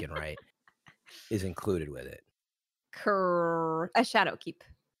Forsaken, right, is included with it. A Shadowkeep.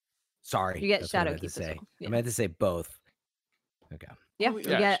 Sorry, You get that's what I meant Shadowkeep to as say. well, yeah. I meant to say both. Okay. Yeah, Oh, you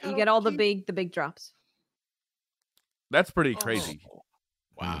yeah, get all the Shadowkeep. big drops. That's pretty crazy. Oh,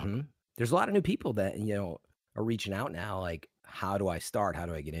 wow. Mhm. There's a lot of new people that are reaching out now. Like, how do I start? How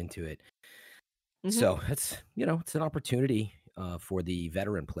do I get into it? Mhm. So it's it's an opportunity for the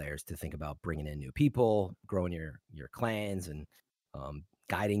veteran players to think about bringing in new people, growing your clans, and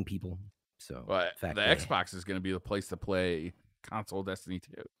guiding people. So But in fact, the Xbox is going to be the place to play console Destiny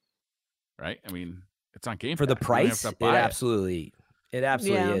 2, right? I mean, it's on Game for the Pass. You don't have price, to it buy absolutely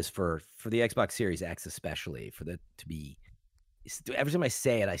Yeah. is for the Xbox Series X, especially for the to be. Every time I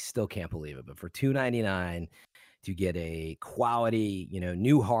say it, I still can't believe it. But for $299 to get a quality,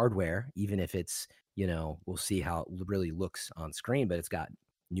 new hardware, even if it's, we'll see how it really looks on screen, but it's got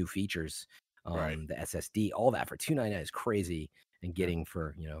new features, Right. the SSD, all that for $299 is crazy. And getting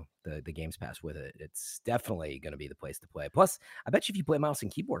for the Games Pass with it, it's definitely going to be the place to play. Plus, I bet you if you play mouse and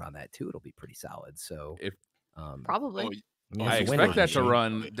keyboard on that too, it'll be pretty solid. So If- Probably. Oh, yeah, I it's a window expect that to machine.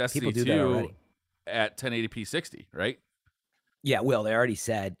 run People Destiny do that 2 already. at 1080p 60, right? Yeah, well, they already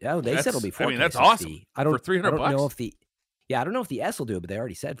said. Oh, they said it'll be 4K. I mean, that's 60. awesome. I don't For $300 I don't know bucks? I don't know if the S will do it, but they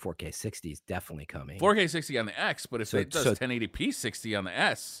already said 4K 60 is definitely coming. 4K 60 on the X, but if So- it does so- 1080p 60 on the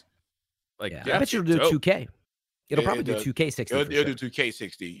S, like, Yeah, I that's bet you it'll do dope. 2K. It'll It- probably it do does. 2K 60. It'll for do sure.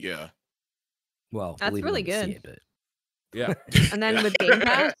 2K60. Yeah. Well, That's believe it really when you see good. it, Yeah, And then with Game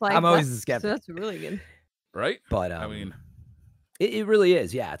Pass, like I'm always a that's- skeptic. That's really good. right? but I mean, it really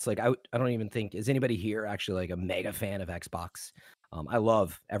is. Yeah, it's like I don't even think is anybody here actually like a mega fan of Xbox. I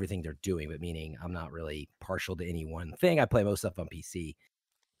love everything they're doing, but meaning I'm not really partial to any one thing. I play most stuff on PC,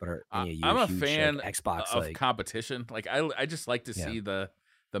 But are any of you I'm a huge, fan like, Xbox of like competition. Like I just like to Yeah. see the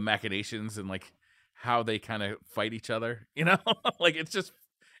machinations and like how they kind of fight each other. You know, like it's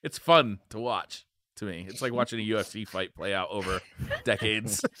fun to watch. To me, it's like watching a UFC fight play out over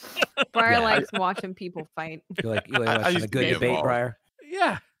decades. Briar Yeah. likes watching people fight. you like watching used a to good be debate, involved. Briar?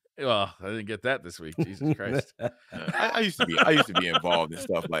 Yeah. Well, I didn't get that this week. Jesus Christ. I used to be involved in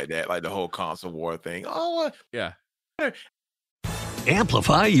stuff like that, like the whole console war thing. Oh, Yeah.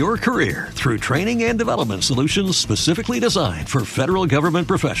 Amplify your career through training and development solutions specifically designed for federal government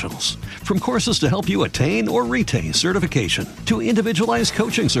professionals. From courses to help you attain or retain certification, to individualized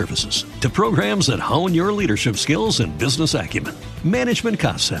coaching services, to programs that hone your leadership skills and business acumen, Management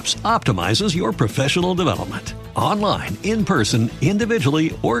Concepts optimizes your professional development. Online, in person,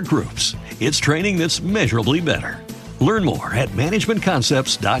 individually, or groups, it's training that's measurably better. Learn more at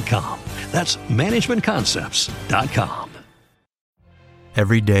managementconcepts.com. That's managementconcepts.com.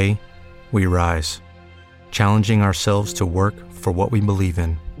 Every day, we rise, challenging ourselves to work for what we believe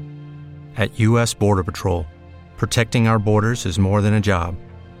in. At U.S. Border Patrol, protecting our borders is more than a job,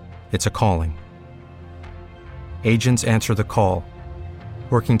 it's a calling. Agents answer the call,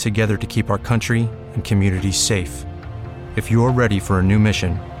 working together to keep our country and communities safe. If you're ready for a new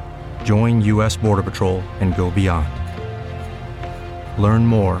mission, join U.S. Border Patrol and go beyond. Learn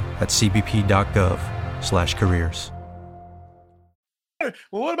more at cbp.gov/careers.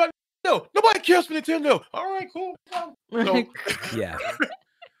 well, what about Nintendo? Nobody cares for Nintendo. All right, cool. So, Yeah.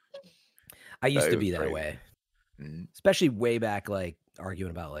 I used That to was be that crazy. way, Mhm. especially way back, like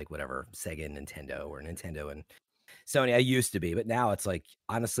arguing about like whatever Sega and Nintendo or Nintendo and Sony. I used to be, but now it's like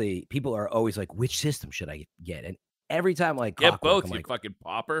honestly, people are always like, "Which system should I get?" And every time, like, Get clockwork, both, I'm you like, fucking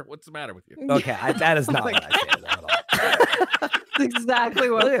pauper. What's the matter with you? "Okay, that is not what I say at all." That's exactly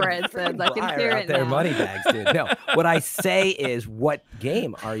what Look at Fred said. I can Briar hear out it there, now. money bags, dude. No, what I say is, what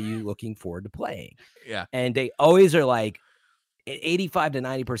game are you looking forward to playing? Yeah. And they always are like, 85 to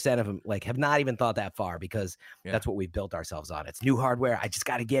 90% of them like have not even thought that far because Yeah. that's what we've built ourselves on. It's new hardware. I just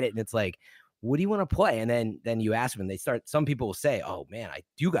got to get it. And it's like, what do you want to play? And then you ask them and they start, some people will say, oh man, I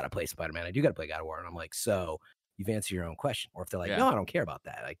do got to play Spider-Man. I do got to play God of War. And I'm like, so you've answered your own question. Or if they're like, Yeah. no, I don't care about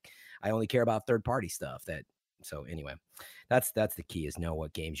that. I only care about third party stuff so anyway, that's the key is know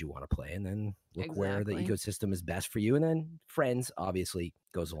what games you want to play and then look where the Exactly. ecosystem is best for you. And then friends obviously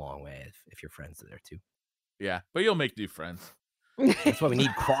goes a long way if your friends are there too. Yeah. But you'll make new friends. That's why we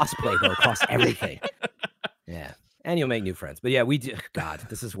need crossplay though across everything. Yeah. And you'll make new friends. But yeah, we do. God,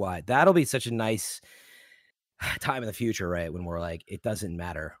 this is why that'll be such a nice time in the future, right? When we're like, it doesn't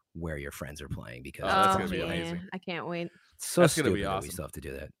matter where your friends are playing because Oh, that's Oh, gonna be yeah. amazing. I can't wait. it's so That's gonna stupid be that we awesome. still have to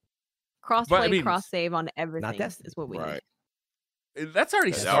do that. Crossplay, mean, cross save on everything Destiny. is what we Right. need. That's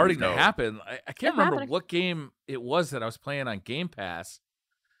already That would be starting to dope. happen. I can't It's remember happening. what game it was that I was playing on Game Pass.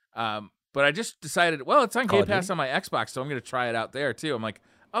 But I just decided, well, it's on Call Game of Duty? Pass on my Xbox, so I'm going to try it out there too. I'm like,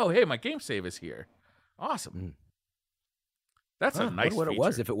 oh, hey, my game save is here. Awesome. Mm. That's Huh, a nice what it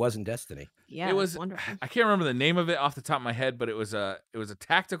was feature. if it wasn't Destiny. Yeah, It it's was. wonderful. I can't remember the name of it off the top of my head, but it was a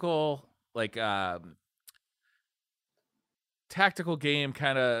tactical tactical game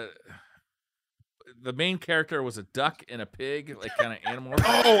kind of. The main character was a duck and a pig, like kind of animal.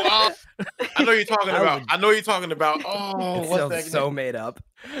 Oh, I know what you're talking That about. would- I know what you're talking about. Oh, It what's sounds that? so made up.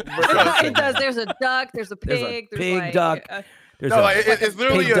 It does. There's a duck. There's a There's a pig. pig, like, duck. There's No, a, like, it's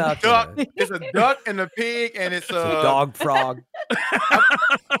literally pig a duck duck. and a- It's a duck and a pig, and it's it's a a dog frog.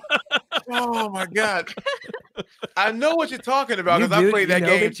 Oh my god! I know what you're talking about You because I do? played You that know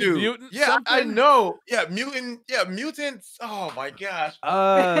game that you- too. Mutant Yeah, I something? know. Yeah, mutant. Yeah, mutants. Oh my gosh!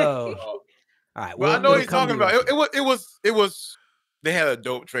 Oh. All right. But I know it'll what you're come to talking you. about. It was. They had a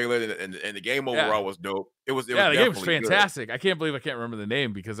dope trailer, and the game Yeah. overall was dope. It was. Yeah, the game's definitely good. fantastic. I can't believe I can't remember the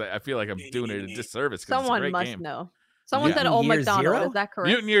name because I feel like I'm doing it a disservice. 'Cause it's a Someone great must game. know. Someone said Mutant Old Year McDonald. Zero? Is that correct?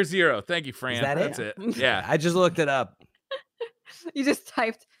 Mutant Year Zero. Thank you, Fran. that it? That's it. Yeah. I just looked it up. You just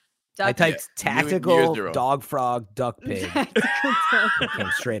typed. I duck- typed Mutant Year tactical Zero. dog frog duck pig. Tactical duck. It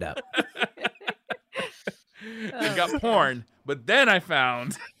came straight up. I got porn, but then I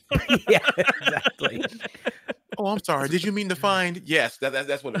found. Yeah, exactly. Oh, I'm sorry. Did you mean to find? Yes,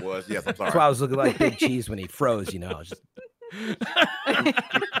 that's what it was. Yes, I'm That's why I sorry. was looking like Big Cheese when he froze. You know, just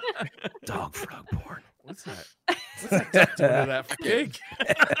dog frog porn. What's that? What's that duck doing to that pig?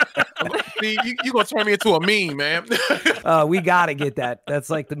 See, you gonna turn me into a meme, man. We gotta get that. That's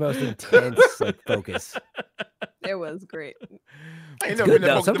like the most intense like, focus. It was great. I ain't It's never good, been that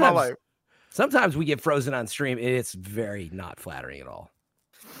though. focused in my life. Sometimes we get frozen on stream. It's very not flattering at all.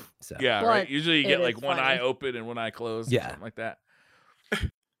 So Yeah, But right. Usually you it get like is one funny. eye open and one eye closed. Yeah. Or something like that.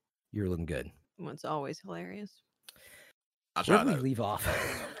 you're looking good. It's always hilarious. I'll Where try did we that. leave off?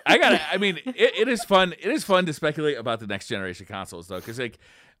 I mean, it is fun. It is fun to speculate about the next generation consoles, though, because like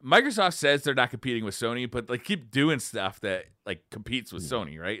Microsoft says they're not competing with Sony, but like keep doing stuff that like competes with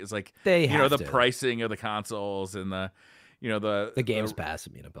Sony, right? It's like They you know have the to. pricing of the consoles and the The Games Pass,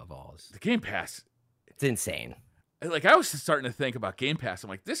 I mean, above all, the Game Pass. it's insane. Like I was starting to think about Game Pass. I'm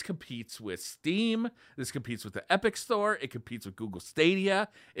like, this competes with Steam. This competes with the Epic Store. It competes with Google Stadia.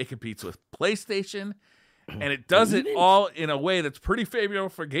 It competes with PlayStation. And it does it all in a way that's pretty favorable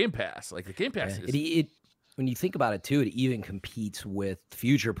for Game Pass. Like the Game Pass is It when you think about it too, it even competes with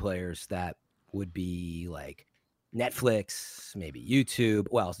future players that would be like Netflix, maybe YouTube.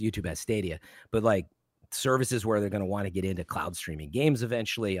 Well, YouTube has Stadia, but like services where they're going to want to get into cloud streaming games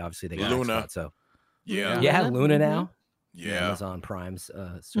eventually. Obviously, they got Luna. xCloud, so Yeah. yeah, Luna, Luna mhm. now, Yeah. Amazon Prime's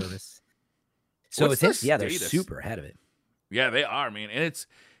service. So What's it's their they're status? super ahead of it. Yeah, they are, man. And it's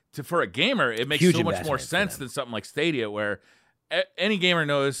for a gamer, it makes Huge so much more investment for sense them. than something like Stadia, where any gamer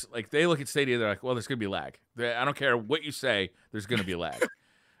knows, like they look at Stadia, they're like, well, there's gonna be lag. I don't care what you say, there's gonna be lag,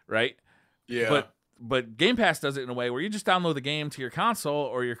 right? Yeah. But Game Pass does it in a way where you just download the game to your console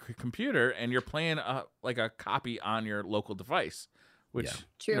or your computer, and you're playing like a copy on your local device, which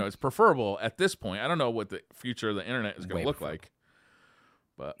Yeah. True. is preferable at this point. I don't know what the future of the internet is going Way to look preferable. like.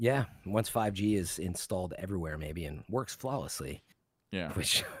 But Yeah, once 5G is installed everywhere, maybe, and works flawlessly, yeah,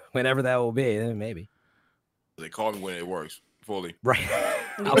 which whenever that will be, then maybe. They call me when it works fully. Right.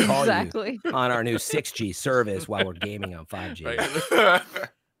 I'll call Exactly. you on our new 6G service while we're gaming on 5G. right.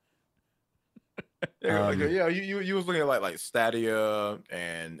 Yeah, you was looking at like Stadia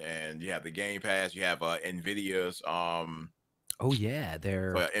and you have the Game Pass, you have Nvidia's Oh yeah,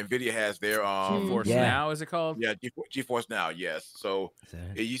 they're but Nvidia has their GeForce Yeah. Now, is it called? yeah, GeForce Now, yes. So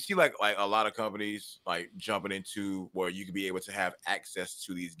you see like a lot of companies like jumping into where you can be able to have access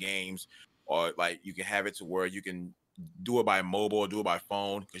to these games, or like you can have it to where you can do it by mobile or do it by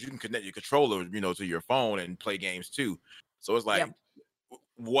phone, because you can connect your controller, to your phone and play games too. So it's like,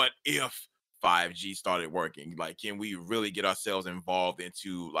 what if 5G started working? Like, can we really get ourselves involved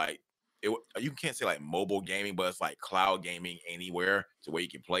into like you can't say like mobile gaming, but it's like cloud gaming anywhere, to where you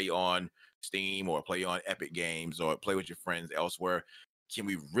can play on Steam or play on Epic Games or play with your friends elsewhere. Can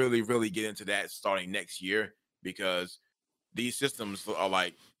we really, really get into that starting next year? Because these systems are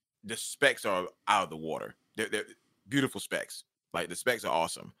like, the specs are out of the water. They're beautiful specs. Like the specs are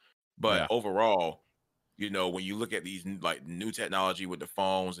awesome. But Yeah. overall, when you look at these like new technology with the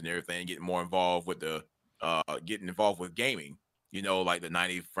phones and everything, getting more involved with getting involved with gaming, like the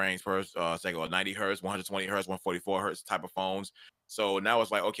 90 frames per second, or 90 hertz, 120 hertz, 144 hertz type of phones. So now it's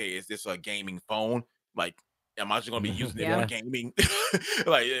like, okay, is this a gaming phone? Like, am I just going to be using it Yeah. for gaming?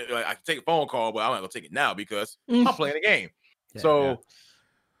 like I can take a phone call, but I'm not going to take it now because I'm playing a game. Yeah, So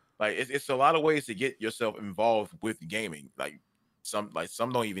like it's a lot of ways to get yourself involved with gaming. Like some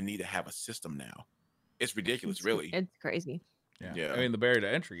don't even need to have a system now. It's ridiculous, really. It's crazy. Yeah. I mean, the barrier to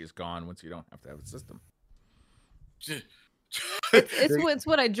entry is gone once you don't have to have a system. It's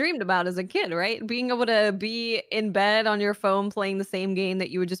what I dreamed about as a kid, right? Being able to be in bed on your phone playing the same game that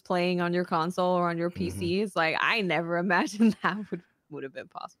you were just playing on your console or on your PC. It's like I never imagined that would have been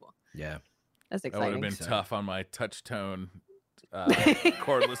possible. yeah. That's That would have exciting. been tough on my touch tone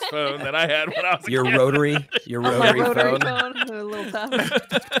cordless phone that I had when I was a Your kid. rotary On my phone. a little tough.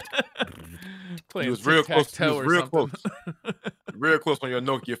 Playing You was real close. You tic-tac-toe was or real something. close. Real close on your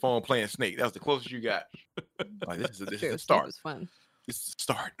Nokia phone playing Snake. That was the closest you got. Like this is True, a Snake start. was fun. This is a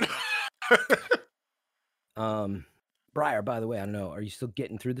start. Briar, by the way, I don't know. Are you still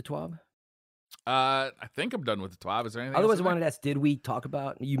getting through the 12? I think I'm done with the 12. Is there anything Otherwise, else I in wanted to ask, did we talk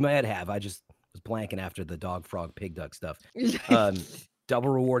about? You might have. I just was blanking after the dog, frog, pig, duck stuff. Double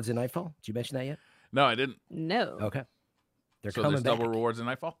rewards in Nightfall. Did you mention that yet? No, I didn't. No. Okay. They're So coming there's back. double rewards in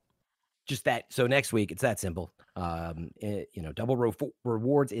Nightfall? Just that. So next week, it's that simple. Double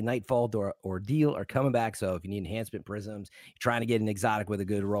rewards in Nightfall Ordeal are coming back. So if you need enhancement prisms, you're trying to get an exotic with a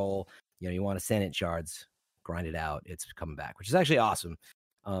good roll, you want Ascendant shards, grind it out. It's coming back, which is actually awesome.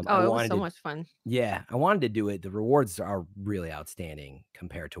 Oh, it was so much fun. Yeah, I wanted to do it. The rewards are really outstanding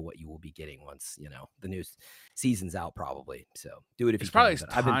compared to what you will be getting once the new season's out, probably. So do it if It's you probably can.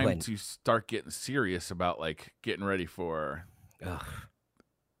 but I've been time playing. to start getting serious about like getting ready for. Ugh.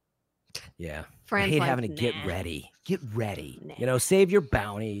 Yeah, I Friends hate like, having to get "Nah." ready. Get ready. Nah. Save your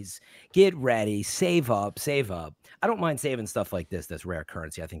bounties. Get ready. Save up. Save up. I don't mind saving stuff like this. That's rare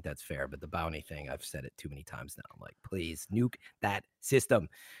currency. I think that's fair. But the bounty thing, I've said it too many times now. I'm like, please nuke that system.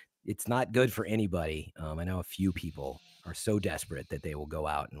 It's not good for anybody. I know a few people are so desperate that they will go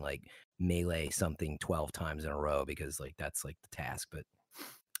out and like melee something 12 times in a row because like that's like the task. But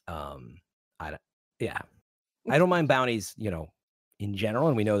yeah. I don't mind bounties, in general,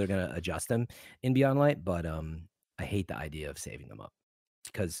 and we know they're going to adjust them in Beyond Light, but I hate the idea of saving them up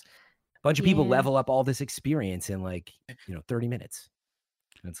because a bunch of people level up all this experience in 30 minutes.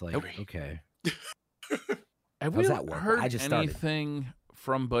 And it's like, okay. Have we heard anything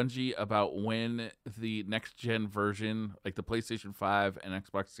from Bungie about when the next gen version, like the PlayStation 5 and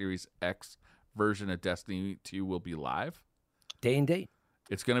Xbox Series X version of Destiny 2 will be live? Day and date.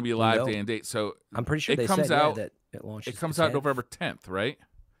 It's going to be live day and date. So I'm pretty sure it comes said, out. That it launches. It comes out November 10th, right?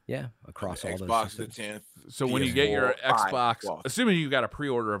 Yeah, across all Xbox those. the 10th. So when you get your Xbox, assuming you got a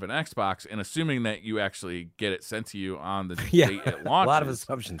pre-order of an Xbox, and assuming that you actually get it sent to you on the date it launches, a lot of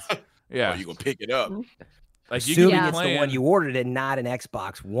assumptions. Yeah, you gonna pick it up. Like you assuming can it's the one you ordered and not an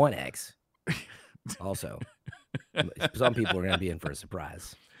Xbox One X. Also, some people are going to be in for a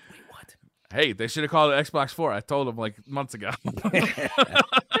surprise. Wait, what? Hey, they should have called it Xbox 4. I told them like months ago.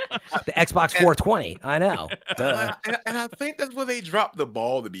 The Xbox 420. I know. And I think that's where they dropped the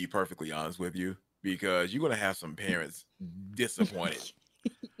ball, to be perfectly honest with you, because you're going to have some parents disappointed.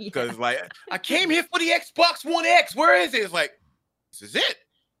 Because I came here for the Xbox One X. Where is it? It's like, this is it.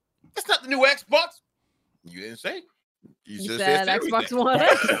 That's not the new Xbox. You didn't say. You said Xbox One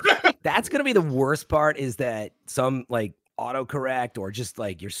X. That's gonna be the worst part. Is that some autocorrect or just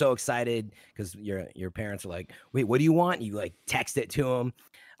you're so excited because your parents are like, wait, what do you want? You text it to them,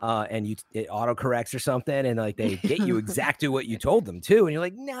 and it autocorrects or something, and they get you exactly what you told them to, and you're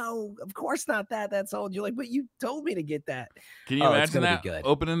like, no, of course not that. That's old. You're like, but you told me to get that. Can you imagine that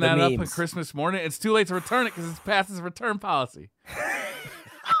opening that up on Christmas morning? It's too late to return it because it's past its return policy.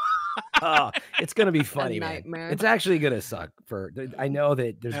 It's gonna be funny, man. It's actually gonna suck. I know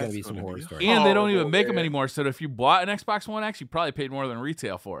that there's gonna be some horror stories, and they don't even make them anymore. So if you bought an Xbox One X, you probably paid more than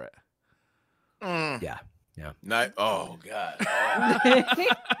retail for it. Yeah. Oh god.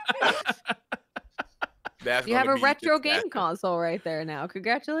 You have a retro game console right there now.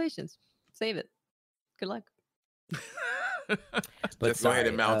 Congratulations. Save it. Good luck. But just go ahead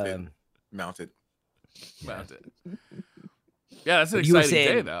and mount it. Mount it. Yeah, that's an exciting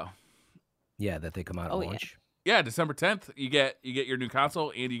day, though. Yeah, that they come out at launch. Yeah, December 10th, you get your new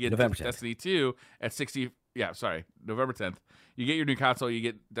console and you get Destiny 2 at 60. Yeah, sorry, November 10th. You get your new console, you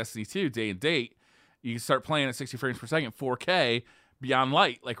get Destiny 2 day and date. You start playing at 60 frames per second, 4K, Beyond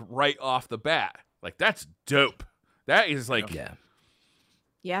Light, right off the bat. That's dope. That is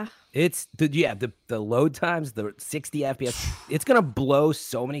Yeah. It's the load times, the 60 FPS. It's gonna blow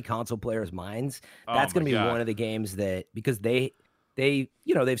so many console players' minds. That's gonna be one of the games that, because they've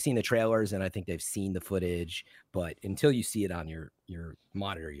seen the trailers and I think they've seen the footage, but until you see it on your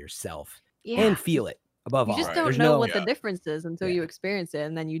monitor yourself and feel it above all, you just don't know what the difference is until you experience it,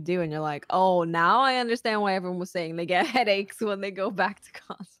 and then you do, and you're like, oh, now I understand why everyone was saying they get headaches when they go back to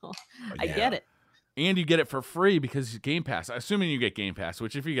console. I get it. And you get it for free because Game Pass. Assuming you get Game Pass,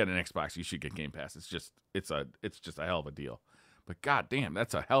 which if you get an Xbox, you should get Game Pass. It's just a hell of a deal. But goddamn,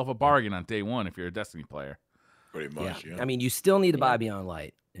 that's a hell of a bargain on day one if you're a Destiny player. Pretty much. Yeah. I mean, you still need to buy Beyond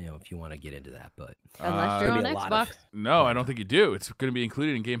Light, if you want to get into that. But unless you're on Xbox. No, I don't think you do. It's going to be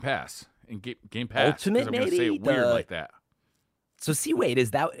included in Game Pass. In Game Pass. Ultimate, I'm going to say it weird like that. So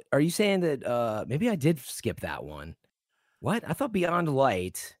wait, are you saying that maybe I did skip that one? What? I thought Beyond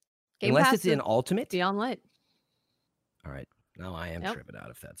Light. Unless it's in Ultimate? Beyond Light. All right. Now I am tripping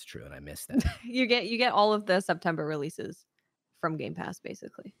out if that's true, and I missed that. You get all of the September releases from Game Pass,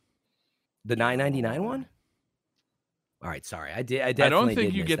 basically. The $9.99 one? All right, sorry. I definitely I don't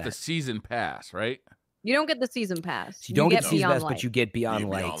think you miss get that. the season pass, right? You don't get the season pass. So you don't get season pass, but you get Beyond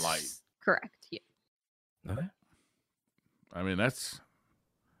Light. Correct. Yeah. Okay. I mean, that's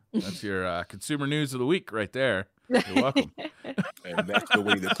your consumer news of the week right there. You're welcome. And that's the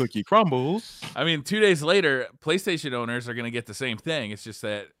way the cookie crumbles. I mean, 2 days later, PlayStation owners are going to get the same thing. It's just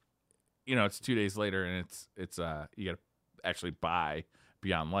that, it's 2 days later, and it's you got to actually buy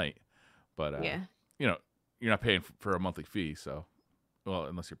Beyond Light. But you're not paying for a monthly fee, so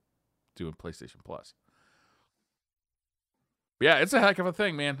unless you're doing PlayStation Plus. But yeah, it's a heck of a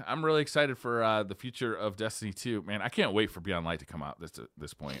thing, man. I'm really excited for the future of Destiny 2. Man, I can't wait for Beyond Light to come out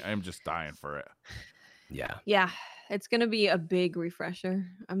this point. I am just dying for it. Yeah, it's going to be a big refresher.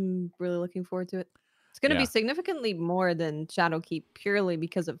 I'm really looking forward to it. It's going to be significantly more than Shadowkeep purely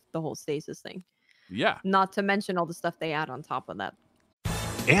because of the whole stasis thing. Yeah. Not to mention all the stuff they add on top of that.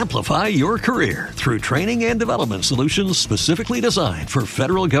 Amplify your career through training and development solutions specifically designed for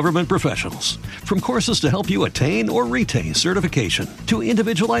federal government professionals. From courses to help you attain or retain certification, to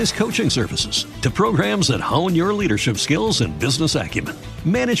individualized coaching services, to programs that hone your leadership skills and business acumen,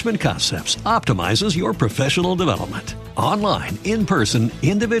 Management Concepts optimizes your professional development. Online, in person,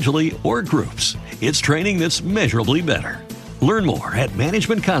 individually, or groups, It's training that's measurably better. Learn more at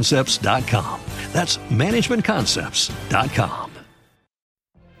managementconcepts.com. That's managementconcepts.com.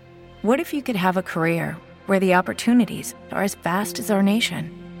 What if you could have a career where the opportunities are as vast as our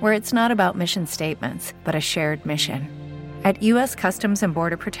nation, where it's not about mission statements, but a shared mission? At U.S. Customs and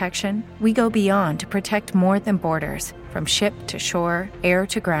Border Protection, we go beyond to protect more than borders. From ship to shore, air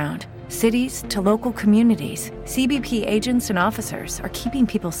to ground, cities to local communities, CBP agents and officers are keeping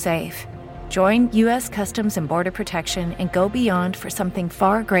people safe. Join U.S. Customs and Border Protection and go beyond for something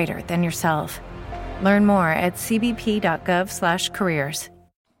far greater than yourself. Learn more at cbp.gov/careers.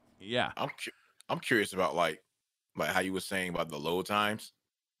 Yeah. I'm curious about like how you were saying about the load times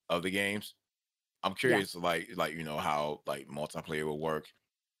of the games. I'm curious like how like multiplayer will work,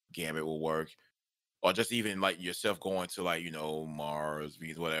 Gambit will work, or just even like yourself going to like Mars,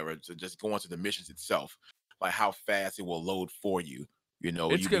 Venus, whatever, to just going to the missions itself, like how fast it will load for you.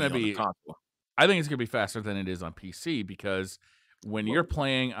 It's going to be. I think it's going to be faster than it is on PC because when you're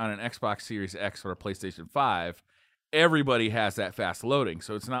playing on an Xbox Series X or a PlayStation 5, everybody has that fast loading.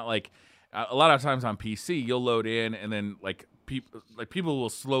 So it's not like a lot of times on PC you'll load in and then people will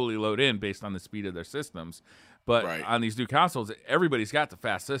slowly load in based on the speed of their systems. But on these new consoles, everybody's got the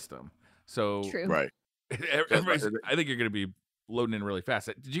fast system. So True. Right. I think you're going to be loading in really fast.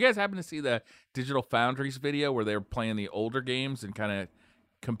 Did you guys happen to see the Digital Foundries video where they were playing the older games and kind of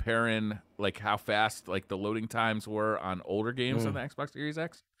comparing like how fast like the loading times were on older games on the Xbox Series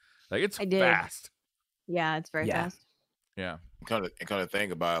X? Like it's fast. Yeah, it's very fast. Yeah. Kind of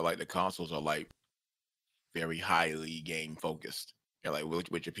think about it, like the consoles are like very highly game focused. And like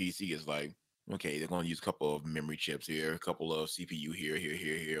with your PC is like, okay, they're going to use a couple of memory chips here, a couple of CPU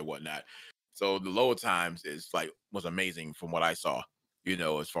here, whatnot. So the load times was amazing from what I saw.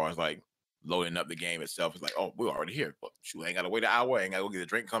 As far as like loading up the game itself, it's like, oh, we're already here. But shoot, I ain't got to wait an hour. I ain't got to go get a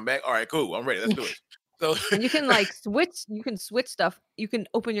drink, come back. All right, cool. I'm ready. Let's do it. So and you can like switch. You can switch stuff. You can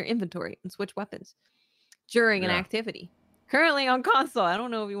open your inventory and switch weapons during an activity. Currently on console, I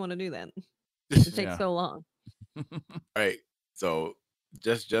don't know if you want to do that. It takes so long. Right. So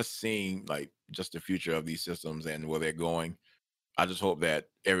just seeing like just the future of these systems and where they're going, I just hope that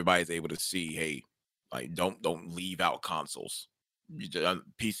everybody's able to see, hey, like don't leave out consoles.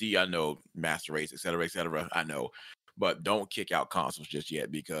 PC, I know, Master Race, et cetera, I know, but don't kick out consoles just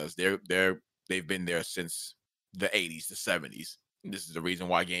yet because they've been there since the 80s, the 70s. This is the reason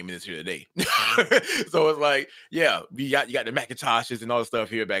why gaming is here today. So it's like, yeah, you got the Macintoshes and all the stuff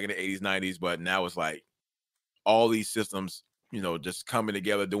here back in the 80s, 90s, but now it's like all these systems, just coming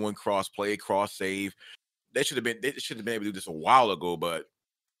together, doing cross play, cross save. They should have been able to do this a while ago, but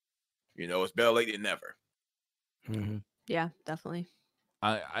it's better late than never. Mm-hmm. Yeah, definitely.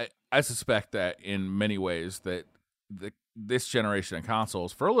 I suspect that in many ways that this generation of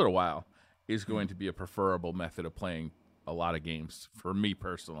consoles for a little while is going to be a preferable method of playing a lot of games for me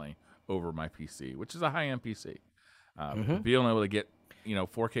personally over my PC, which is a high-end PC. Being able to get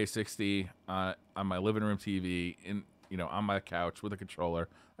 4K 60 on my living room TV on my couch with a controller,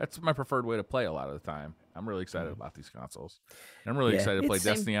 that's my preferred way to play a lot of the time. I'm really excited about these consoles. And I'm really excited to play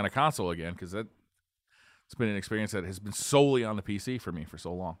Destiny on a console again because it's been an experience that has been solely on the PC for me for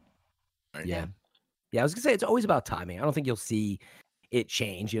so long. Right? Yeah. I was gonna say it's always about timing. I don't think you'll see it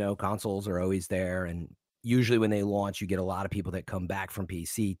change. Consoles are always there, and usually when they launch, you get a lot of people that come back from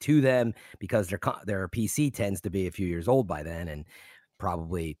PC to them because their PC tends to be a few years old by then, and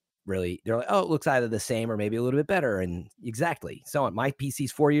probably really they're like, oh, it looks either the same or maybe a little bit better. And exactly. So my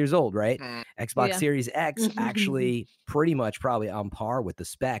PC's 4 years old, right? Xbox Series X actually pretty much probably on par with the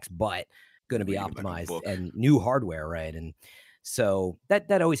specs, but going to be optimized and new hardware, right? And so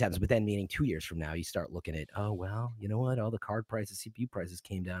that always happens. But then meaning 2 years from now, you start looking at, oh, well, you know what? All the card prices, CPU prices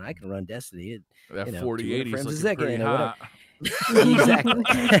came down. I can run Destiny at 4080 frames a is second. pretty hot. Exactly.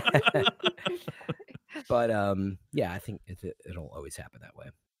 But I think it'll always happen that way.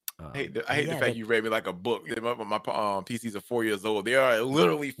 I hate the fact you read me like a book. My PCs are 4 years old. They are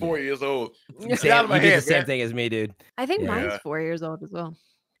literally 4 years old. Get out of my head, the same thing as me, dude. I think mine's 4 years old as well.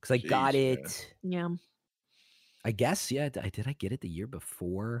 Because I got it. Yeah. I guess, did I get it the year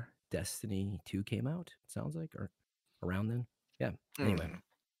before Destiny 2 came out? It sounds like, or around then. Yeah. Anyway,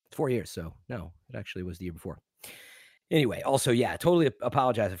 it's 4 years, so no, it actually was the year before. Anyway, also, totally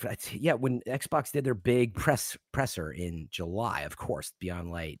apologize for that. Yeah, when Xbox did their big presser in July, of course, Beyond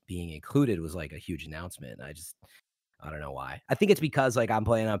Light being included was like a huge announcement. I don't know why. I think it's because like I'm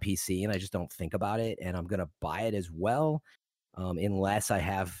playing on PC and I just don't think about it, and I'm gonna buy it as well, unless I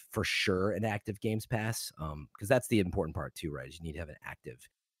have for sure an active Games Pass, because that's the important part too, right? Is you need to have an active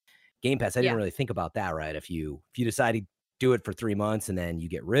Game Pass. I didn't really think about that, right? If you decide to do it for 3 months and then you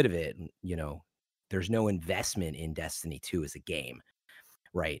get rid of it, there's no investment in Destiny 2 as a game,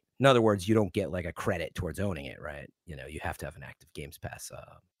 right? In other words, you don't get like a credit towards owning it, right? You know, you have to have an active Games Pass,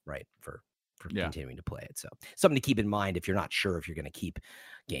 right, for continuing to play it. So something to keep in mind if you're not sure if you're going to keep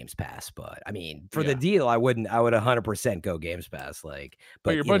Games Pass. But I mean, for the deal, I would 100% go Games Pass. Like,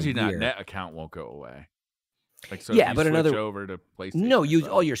 but your Bungie.net account won't go away. Like, so yeah, if but you switch over to PlayStation. No,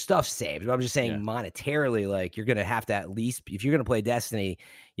 all your stuff saved. But I'm just saying monetarily, like you're going to have to at least, if you're going to play Destiny,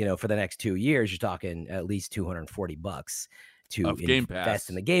 you know, for the next 2 years, you're talking at least $240 to invest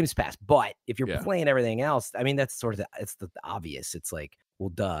in the Games Pass. But if you're playing everything else, I mean, that's sort of it's the obvious. It's like, well,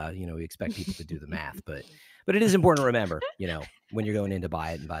 duh, you know, we expect people to do the math, but it is important to remember, you know, when you're going in to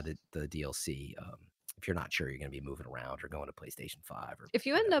buy it and buy the DLC, if you're not sure you're going to be moving around or going to PlayStation 5 or if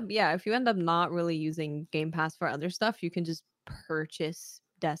you end up not really using Game Pass for other stuff, you can just purchase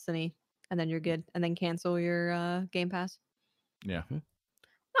Destiny and then you're good, and then cancel your Game Pass. Yeah.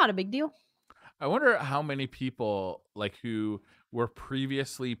 Not a big deal. I wonder how many people like who were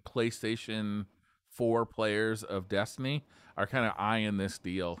previously PlayStation 4 players of Destiny are kind of eyeing this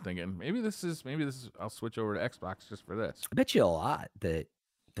deal, thinking maybe this is I'll switch over to Xbox just for this. I bet you a lot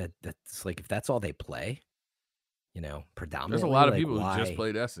that's like if that's all they play, you know, predominantly. There's a lot of people who just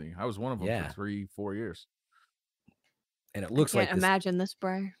play Destiny. I was one of them for 3-4 years. And it looks I can't imagine this,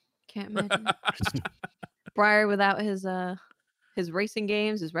 Briar. Can't imagine. Briar without his racing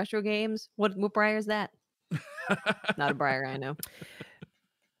games, his retro games. What Briar is that? Not a Briar I know.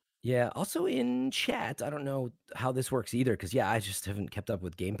 Yeah. Also in chat, I don't know how this works either, because I just haven't kept up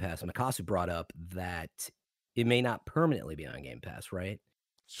with Game Pass. Makasu brought up that it may not permanently be on Game Pass, right?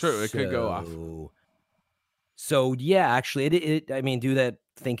 True, it could go off. So yeah, actually, I mean, do that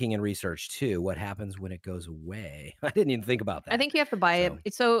thinking and research too. What happens when it goes away? I didn't even think about that. I think you have to buy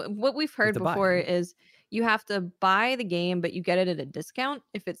it. So what we've heard before is you have to buy the game, but you get it at a discount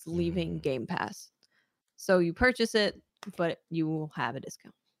if it's leaving Game Pass. So you purchase it, but you will have a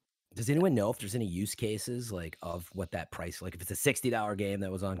discount. Does anyone know if there's any use cases like of what that price, like if it's a $60 game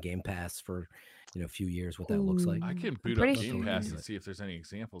that was on Game Pass for, you know, a few years, what that looks like? I can boot up Game Pass and see if there's any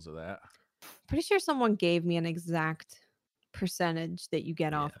examples of that. Pretty sure someone gave me an exact percentage that you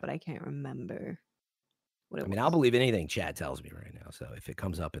get off, but I can't remember what it was. I mean, I'll believe anything Chad tells me right now. So if it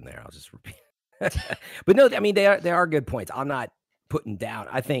comes up in there, I'll just repeat. But no, I mean, they are good points. I'm not putting down.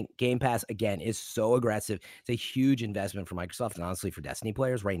 I think Game Pass, again, is so aggressive. It's a huge investment for Microsoft and honestly for Destiny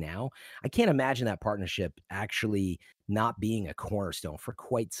players right now. I can't imagine that partnership actually not being a cornerstone for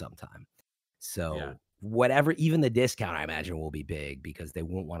quite some time. So whatever, even the discount, I imagine, will be big because they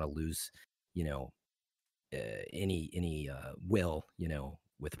won't want to lose, you know, any will, you know,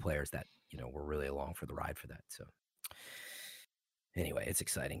 with players that, you know, were really along for the ride for that. So anyway, it's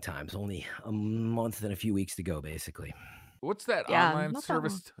exciting times. Only a month and a few weeks to go, basically. What's that online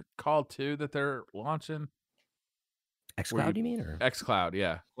service called too that they're launching? xCloud, you mean? Or xCloud,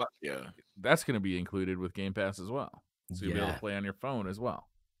 yeah. Yeah. That's going to be included with Game Pass as well. So you'll be able to play on your phone as well.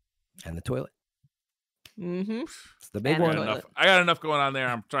 And the toilet. Mm-hmm. It's the big one. I got enough going on there.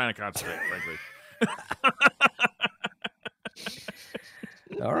 I'm trying to concentrate, frankly.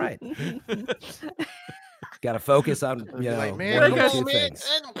 All right. Got to focus on, you know, like, one or two things.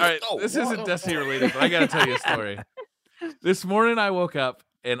 All right, this isn't Destiny related, but I got to tell you a story. This morning I woke up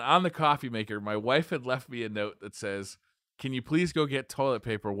and on the coffee maker, my wife had left me a note that says, "Can you please go get toilet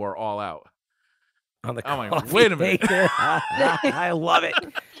paper? We're all out." On the I'm like, wait a minute. I love it.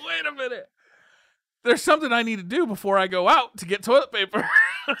 Wait a minute. There's something I need to do before I go out to get toilet paper.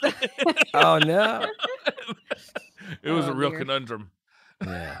 Oh, no. It was a real conundrum.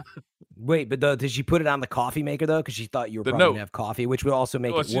 Yeah. Wait, but did she put it on the coffee maker, though? Because she thought you were probably going to have coffee, which would also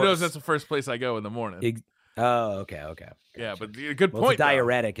make it worse. She knows that's the first place I go in the morning. Oh, okay. Yeah, but good point. It's a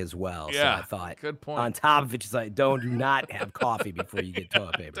diuretic as well. Yeah, so I thought. Good point. On top of it, just like, do not have coffee before you get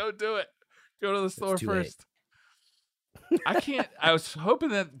toilet paper. Don't do it. Go to the store first. I can't. I was hoping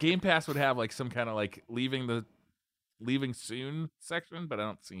that Game Pass would have like some kind of like leaving soon section, but I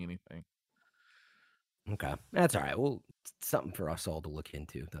don't see anything. Okay, that's all right. Well, it's something for us all to look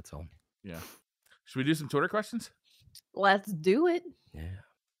into. That's all. Yeah. Should we do some Twitter questions? Let's do it. Yeah.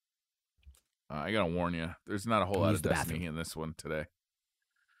 I gotta warn you, there's not a whole lot of Destiny in this one today.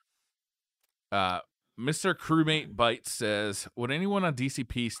 Mr. Crewmate Bite says, "Would anyone on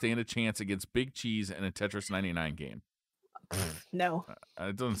DCP stand a chance against Big Cheese in a Tetris 99 game?" No.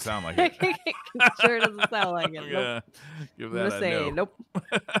 It doesn't sound like it. Sure doesn't sound like it. Yeah. Give that I'm gonna say no. nope.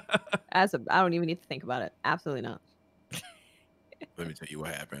 I don't even need to think about it. Absolutely not. Let me tell you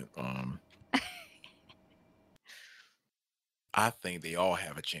what happened. I think they all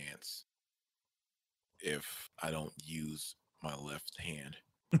have a chance if I don't use my left hand.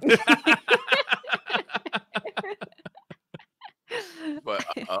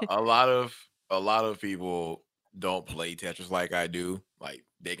 lot of people don't play Tetris like I do. Like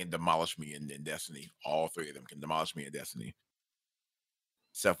they can demolish me in Destiny. All three of them can demolish me in Destiny.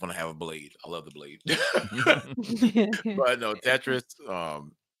 Except when I have a blade. I love the blade. But no, Tetris.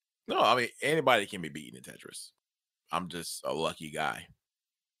 No, I mean anybody can be beaten in Tetris. I'm just a lucky guy.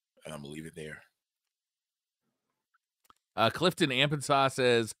 And I'm gonna leave it there. Clifton Ampensaw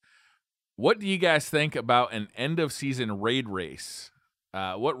says, what do you guys think about an end of season raid race?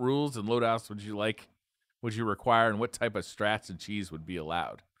 What rules and loadouts would you require, and what type of strats and cheese would be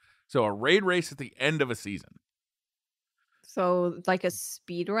allowed? So a raid race at the end of a season. So like a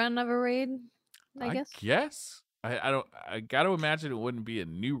speed run of a raid, I guess. Yes. I got to imagine it wouldn't be a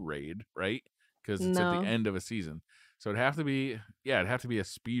new raid, right? Because it's at the end of a season. So it'd have to be a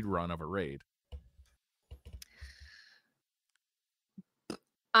speed run of a raid.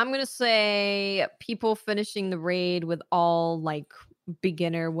 I'm going to say people finishing the raid with all like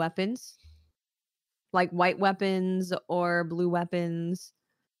beginner weapons, like white weapons or blue weapons,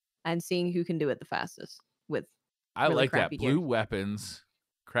 and seeing who can do it the fastest with I really like that. crappy gear. Blue weapons,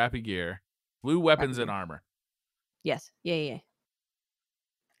 crappy gear, blue weapons and armor. Yes. Yeah. At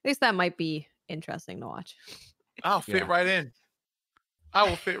least that might be interesting to watch. I'll fit right in. I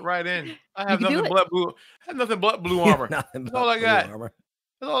will fit right in. I have You can do nothing it. but blue. I have nothing but blue armor. That's all I got.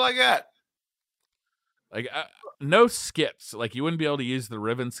 That's all I got. Like no skips. Like you wouldn't be able to use the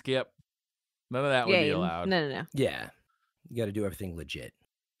ribbon skip. None of that would be allowed. No. Yeah. You got to do everything legit.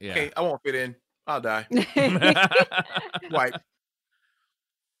 Yeah. Okay, I won't fit in. I'll die. White.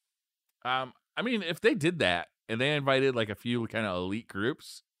 I mean, if they did that and they invited like a few kind of elite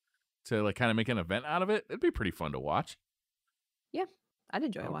groups to like kind of make an event out of it, it'd be pretty fun to watch. Yeah, I'd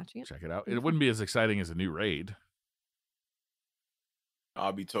enjoy watching it. Check it out. It wouldn't be as exciting as a new raid.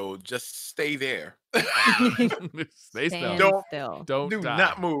 I'll be told, just stay there. Stay still. Don't do die.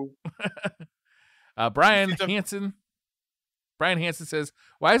 not move. Brian Hansen says,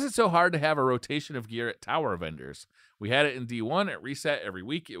 why is it so hard to have a rotation of gear at tower vendors? We had it in D1 at reset every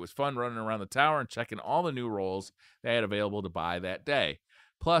week. It was fun running around the tower and checking all the new rolls they had available to buy that day.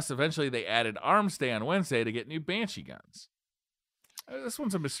 Plus, eventually they added Arms Day on Wednesday to get new Banshee guns. This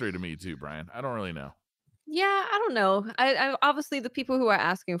one's a mystery to me too, Brian. I don't really know. Yeah, I don't know. I obviously the people who are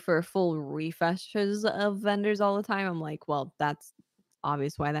asking for full refreshes of vendors all the time, I'm like, well, that's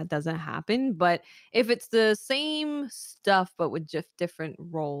obvious why that doesn't happen. But if it's the same stuff but with just different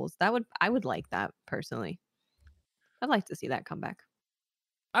roles, I would like that personally. I'd like to see that come back.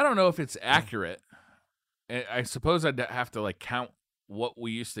 I don't know if it's accurate. I suppose I'd have to like count what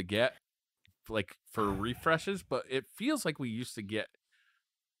we used to get like for refreshes, but it feels like we used to get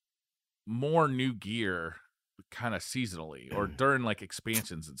more new gear kind of seasonally or during like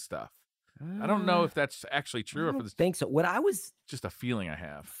expansions and stuff. I don't know if that's actually true. I don't think so. What I was just a feeling I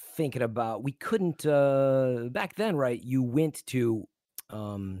have thinking about, we couldn't back then, right? You went to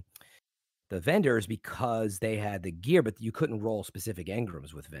the vendors because they had the gear, but you couldn't roll specific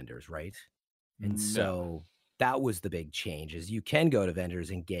engrams with vendors, right? And so that was the big change, is you can go to vendors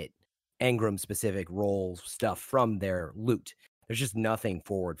and get engram specific roll stuff from their loot. There's just nothing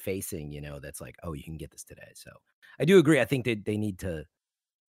forward facing, that's like, oh, you can get this today. So I do agree. I think they need to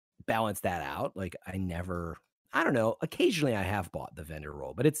balance that out. Like I don't know. Occasionally I have bought the vendor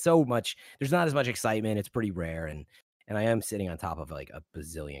roll, but it's so much, there's not as much excitement. It's pretty rare. And I am sitting on top of like a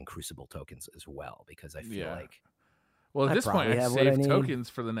bazillion Crucible tokens as well, because I feel like, well, at this point I save tokens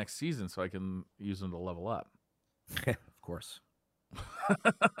for the next season so I can use them to level up. Of course.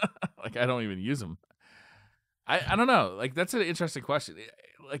 Like I don't even use them. I don't know. Like that's an interesting question.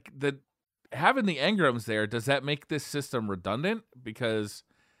 Like having the engrams there, does that make this system redundant? Because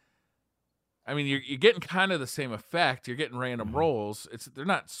I mean, you're getting kind of the same effect. You're getting random rolls. They're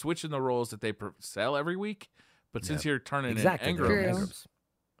not switching the rolls that they sell every week, but since you're turning in engrams,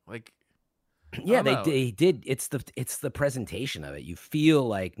 like yeah, they did. It's the presentation of it. You feel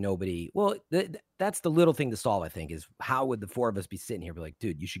like nobody. Well, that's the little thing to solve. I think is how would the four of us be sitting here, be like,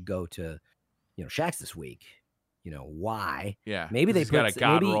 dude, you should go to, Shaxx this week. Why? Yeah, maybe they got a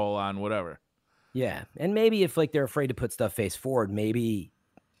god roll on whatever. Yeah, and maybe if like they're afraid to put stuff face forward, maybe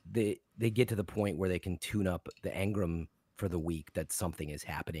they get to the point where they can tune up the engram for the week that something is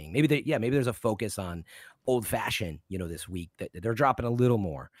happening. Maybe there's a focus on old fashioned, this week that they're dropping a little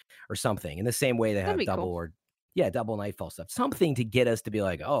more or something. In the same way they have double double Nightfall stuff. Something to get us to be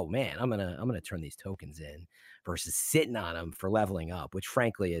like, oh man, I'm gonna turn these tokens in versus sitting on them for leveling up, which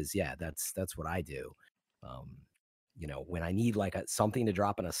frankly is that's what I do. When I need like something to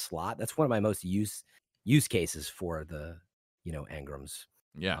drop in a slot, that's one of my most use cases for the engrams.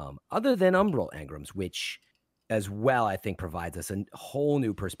 Yeah. Other than Umbral engrams, which as well, I think provides us a whole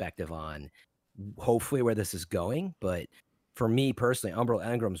new perspective on hopefully where this is going. But for me personally, Umbral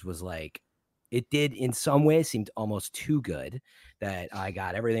Engrams was like, it did in some ways seemed almost too good that I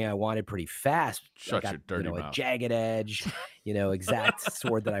got everything I wanted pretty fast. Shut I got, your dirty a mouth. jagged edge, exact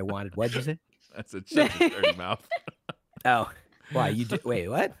sword that I wanted. What'd you say? That's a shut your dirty mouth. Oh, why you did? Wait,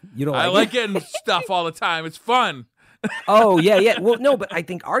 what? You don't? I like like it? getting stuff all the time. It's fun. Oh yeah. Well, no, but I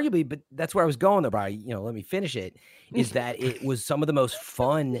think arguably, but that's where I was going though, Brian. Let me finish it. Is that it was some of the most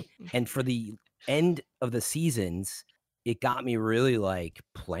fun, and for the end of the seasons, it got me really like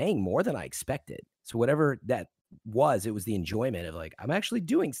playing more than I expected. So whatever that was, it was the enjoyment of like, I'm actually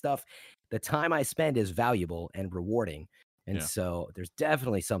doing stuff. The time I spend is valuable and rewarding. And so there's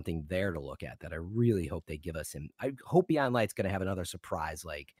definitely something there to look at that I really hope they give us. And I hope Beyond Light's going to have another surprise,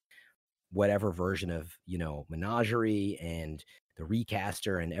 like whatever version of, Menagerie and the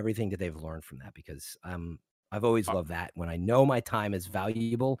Recaster and everything that they've learned from that, because I've always loved that when I know my time is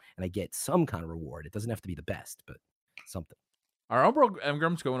valuable and I get some kind of reward. It doesn't have to be the best, but something. Are Umbral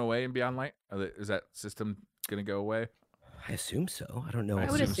Engrams going away in Beyond Light? Is that system going to go away? I assume so. I don't know. I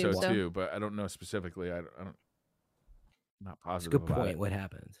would assume assume so so. too, but I don't know specifically. I don't. Not That's a positive. good about point. it. What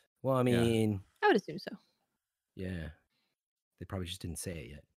happens? Well, I mean, I would assume so. yeah. They probably just didn't say it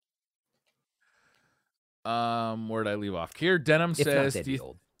yet. Where did I leave off? Kier Denham If not, says, they'd be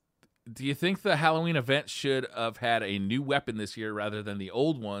old. do you think the Halloween event should have had a new weapon this year rather than the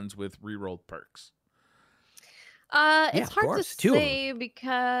old ones with re-rolled perks? It's of hard course. to 2 of 'em. say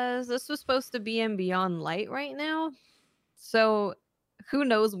because this was supposed to be in Beyond Light right now. So who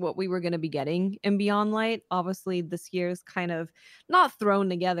knows what we were going to be getting in Beyond Light. Obviously, this year's kind of not thrown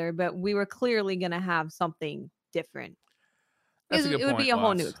together, but we were clearly going to have something different. That's a good It would point, be a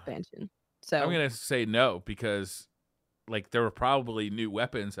whole new Watts. expansion. So I'm going to say no because there were probably new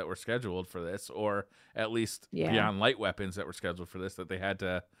weapons that were scheduled for this, or at least Yeah. Beyond Light weapons that were scheduled for this that they had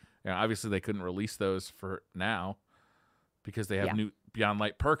to, obviously they couldn't release those for now because they have Yeah. new Beyond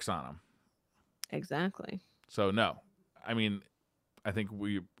Light perks on them. exactly. So no, I mean, I think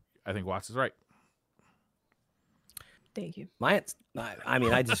Watts is right. Thank you.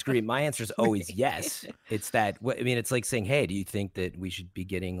 I disagree. My answer is always yes. It's that. It's like saying, "Hey, do you think that we should be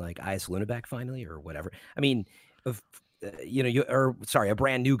getting like Ice Luna back finally, or whatever?" I mean, a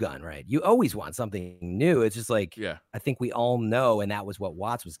brand new gun, right? You always want something new. It's just like, Yeah. I think we all know, and that was what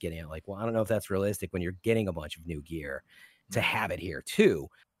Watts was getting at. Like, well, I don't know if that's realistic when you're getting a bunch of new gear to have it here too.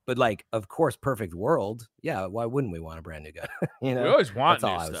 But like, of course, perfect world. Yeah, why wouldn't we want a brand new gun? We always want That's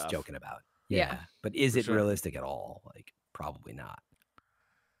all new I was stuff. joking about. Yeah. But is For it sure. realistic at all? Like, probably not.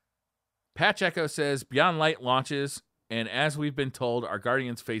 Patch Echo says Beyond Light launches, and as we've been told, our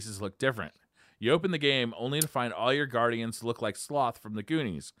Guardians' faces look different. You open the game only to find all your Guardians look like Sloth from the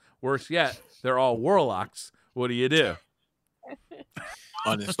Goonies. Worse yet, they're all Warlocks. What do you do?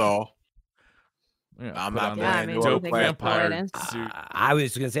 Uninstall. Yeah, I'm put not on playing that no dope other player. vampire suit. I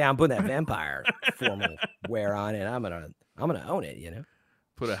was gonna say I'm putting that vampire formal wear on it. I'm gonna own it.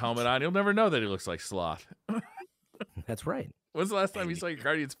 Put a helmet on. You'll never know that he looks like Sloth. That's right. When's the last time you saw your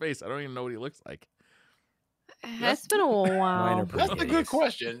Guardian's face? I don't even know what he looks like. It's been a while. Mine are That's a good hideous.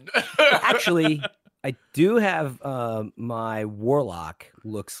 question. Actually, I do have my Warlock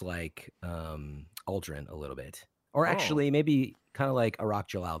looks like Aldrin a little bit, or actually maybe kind of like Arak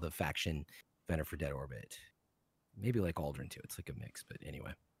Jalal, the faction vendor for Dead Orbit. Maybe like Aldrin too. It's like a mix, but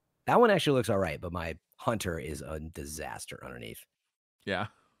anyway, that one actually looks all right. But my Hunter is a disaster underneath. Yeah.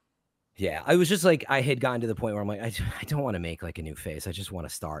 Yeah, I was just like, I had gotten to the point where I'm like, I don't want to make like a new face. I just want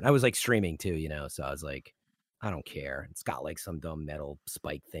to start. And I was like streaming too, so I was like, I don't care. It's got like some dumb metal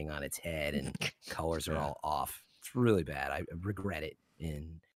spike thing on its head and colors are all off. It's really bad. I regret it.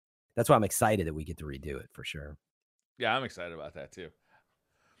 And that's why I'm excited that we get to redo it for sure. Yeah, I'm excited about that too.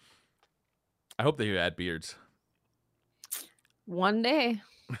 I hope they add beards. One day.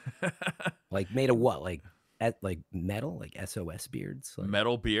 Like made of what? Like metal? Like SOS beards? Like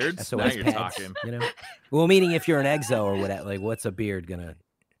Metal beards? SOS Now you're pads, talking. Well, meaning if you're an exo or whatever, like what's a beard gonna...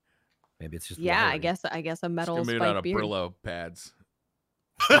 Maybe it's just Yeah, wiring. I guess a It's metal gonna be spike out of beard. Brillo pads.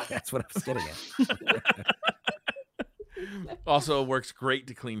 That's what I was getting at. Also works great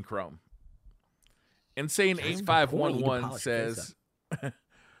to clean Chrome. Insane That's a good point. You can 8511 polish your face says,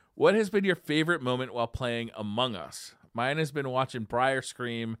 what has been your favorite moment while playing Among Us? Mine has been watching Briar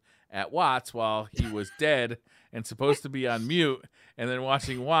scream at Watts while he was dead and supposed to be on mute, and then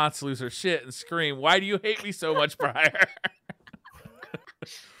watching Watts lose her shit and scream, "Why do you hate me so much, Briar?"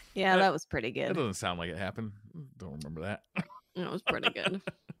 Yeah, that was pretty That good. doesn't sound like it happened. Don't remember that. That was pretty good.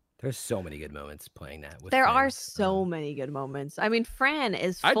 There's so many good moments playing that. With There are friends. so many good moments. I mean, Fran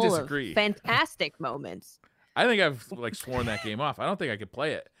is I full disagree. of fantastic moments. I think I've like sworn that game off. I don't think I could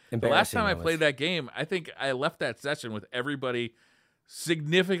play it. The last time I played that game, I think I left that session with everybody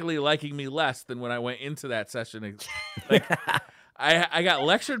significantly liking me less than when I went into that session. Like, I got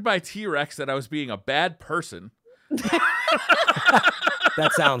lectured by T-Rex that I was being a bad person.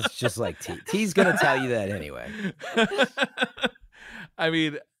 That sounds just like T. T's gonna tell you that anyway. I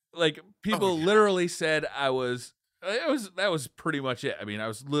mean, like people literally said that was pretty much it. I mean, I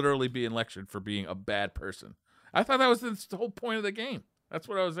was literally being lectured for being a bad person. I thought that was the whole point of the game. That's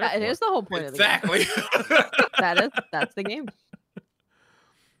what I was there for. It is the whole point of the game. Exactly. That's the game.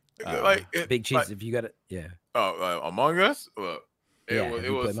 Big Cheese, if you got it, yeah. Among Us.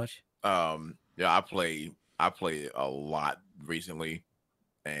 It was much. Yeah, I play a lot recently,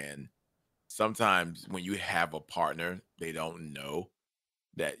 and sometimes when you have a partner, they don't know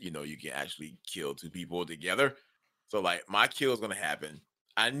that you can actually kill two people together. So like my kill is gonna happen.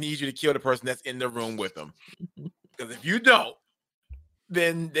 I need you to kill the person that's in the room with them, because if you don't,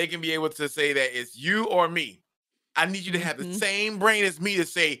 then they can be able to say that it's you or me. I need you to have the same brain as me to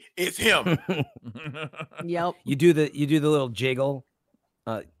say it's him. Yep. You do the little jiggle,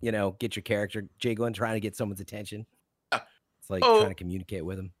 get your character jiggling, trying to get someone's attention. It's like trying to communicate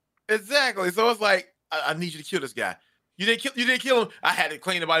with them. Exactly. So it's like I need you to kill this guy. You didn't kill him. I had to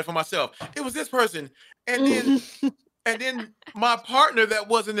clean the body for myself. It was this person, and then my partner that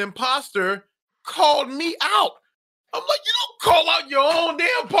was an imposter called me out. I'm like, you don't call out your own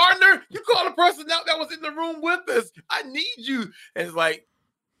damn partner. You call the person out that was in the room with us. I need you. And it's like,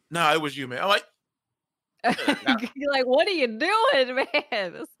 nah, it was you, man. I'm like, you're like, what are you doing,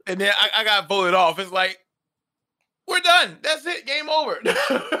 man? And then I got voted off. It's like, we're done. That's it. Game over.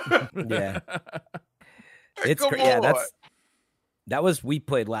 Yeah. It's great. Yeah, that was we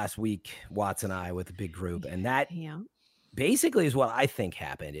played last week, Watts and I, with a big group, and that basically is what I think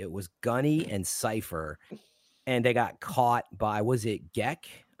happened. It was Gunny and Cypher, and they got caught by, was it Gek,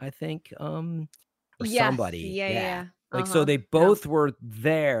 I think? Or somebody. Yeah. Like, so they both were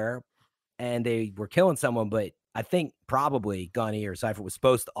there and they were killing someone, but I think probably Gunny or Cypher was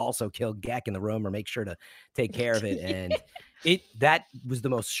supposed to also kill Gek in the room or make sure to take care of it. And that was the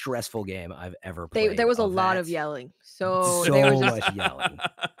most stressful game I've ever played. There was a lot of yelling. So much yelling.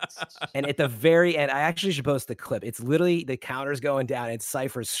 And at the very end, I actually should post the clip. It's literally the counter's going down and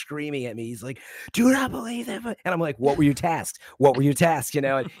Cypher's screaming at me. He's like, do not believe it. And I'm like, what were your tasks? What were your tasks?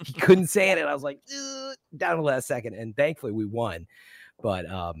 And he couldn't say it. And I was like, down to the last second. And thankfully we won. But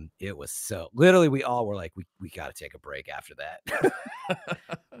it was so literally we all were like, we got to take a break after that.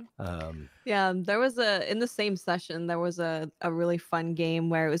 Yeah, there was in the same session, there was a really fun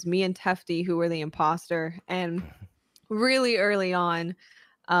game where it was me and Tefty who were the imposter. And really early on,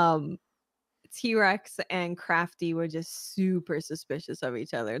 T-Rex and Crafty were just super suspicious of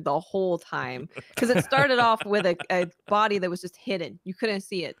each other the whole time. Because it started off with a body that was just hidden. You couldn't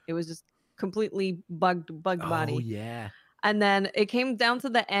see it. It was just completely bugged body. Oh, yeah. And then it came down to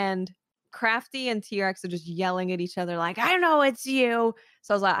the end. Crafty and T-Rex are just yelling at each other like, I know it's you.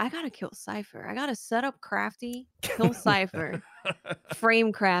 So I was like, I gotta kill Cypher. I gotta set up Crafty, kill Cypher,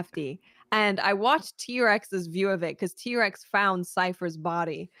 frame Crafty. And I watched T-Rex's view of it because T-Rex found Cypher's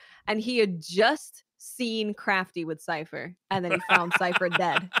body and he had just seen Crafty with Cypher and then he found Cypher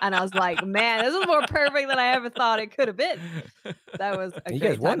dead. And I was like, man, this is more perfect than I ever thought it could have been. That was a you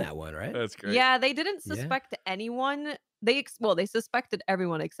guys won that one, right? That's great. Yeah, they didn't suspect anyone. They suspected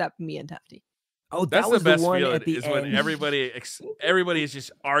everyone except me and Tefty. Oh, that's that was the best the one feeling at the is end. when everybody is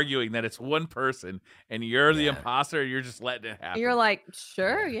just arguing that it's one person and you're the imposter and you're just letting it happen. You're like,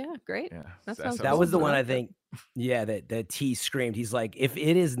 sure, yeah, great. Yeah, that was the one I think. Yeah, that T screamed. He's like, if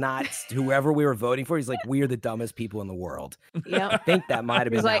it is not whoever we were voting for, he's like, we are the dumbest people in the world. Yeah, I think that might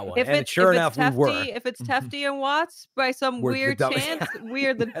have been that one. And sure enough, Tefty, we were. If it's Tefty and Watts by some weird chance,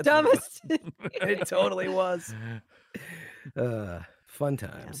 we're the dumbest. It totally was. Fun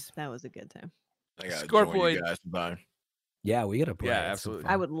times. Yeah, that was a good time. I gotta Scorpoid. join you guys sometime. Yeah, we gotta play. Yeah, absolutely.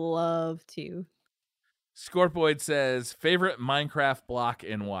 I would love to. Scorpoid says favorite Minecraft block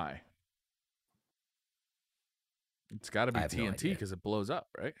and why. It's got to be TNT because it blows up,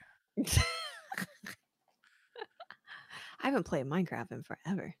 right? I haven't played Minecraft in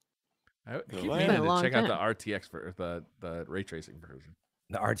forever. I keep meaning to check out the RTX for the ray tracing version.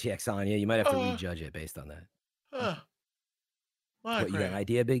 The RTX on, yeah, you might have to rejudge it based on that. What, you got an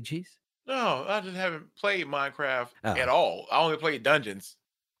idea, Big Cheese? No, I just haven't played Minecraft at all. I only played Dungeons.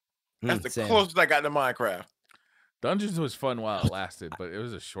 That's the closest I got to Minecraft. Dungeons was fun while it lasted, but it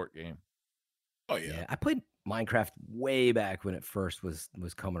was a short game. Oh yeah. I played Minecraft way back when it first was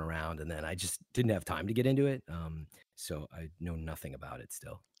coming around, and then I just didn't have time to get into it. So I know nothing about it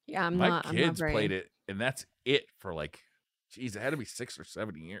still. Yeah, I'm My not kids very... played it, and that's it for like, geez, it had to be 6 or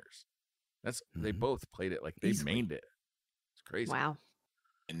 7 years. They both played it like they mained it. It's crazy. Wow.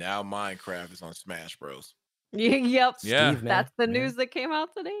 And now Minecraft is on Smash Bros. Yep. Yeah. Steve, man. That's the news that came out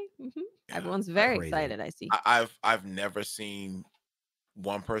today. Yeah, Everyone's very crazy. excited, I see. I've never seen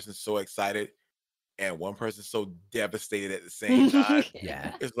one person so excited and one person so devastated at the same time.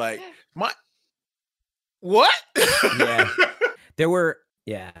 Yeah. It's like what? Yeah. There were,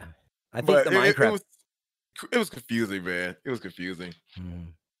 yeah. I think But the Minecraft. it was confusing, man. It was confusing.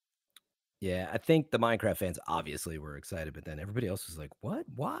 Yeah, I think the Minecraft fans obviously were excited, but then everybody else was like, "What?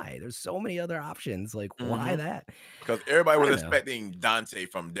 Why? There's so many other options. Like, why that?" Because everybody was I don't know. expecting Dante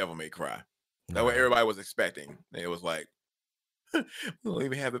from Devil May Cry. That's No. what everybody was expecting. And it was like, we don't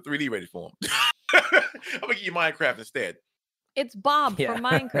even have the 3D ready for him. I'm gonna give you Minecraft instead. It's Bob Yeah. from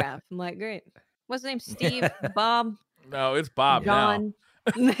Minecraft. I'm like, great. What's his name? Steve? Bob? No, it's Bob now. John?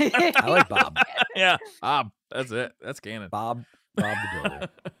 I like Bob. Yeah, Bob. That's it. That's canon. Bob the Builder.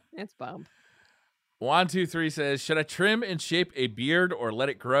 It's Bob. 123 says, should I trim and shape a beard or let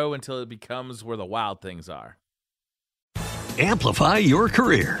it grow until it becomes where the wild things are? Amplify your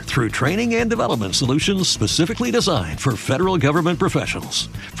career through training and development solutions specifically designed for federal government professionals.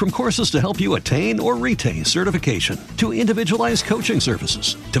 From courses to help you attain or retain certification, to individualized coaching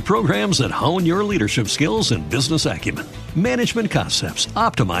services, to programs that hone your leadership skills and business acumen, Management Concepts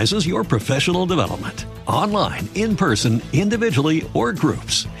optimizes your professional development. Online, in person, individually, or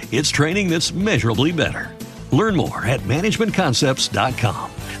groups, it's training that's measurably better. Learn more at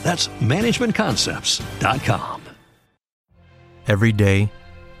managementconcepts.com. That's managementconcepts.com. Every day,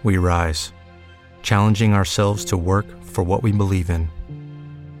 we rise, challenging ourselves to work for what we believe in.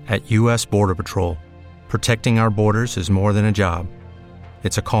 At U.S. Border Patrol, protecting our borders is more than a job.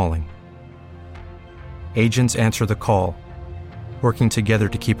 It's a calling. Agents answer the call, working together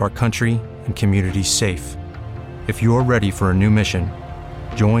to keep our country and communities safe. If you're ready for a new mission,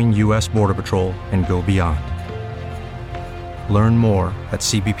 join U.S. Border Patrol and go beyond. Learn more at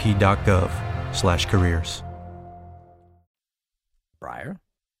cbp.gov/careers. Briar?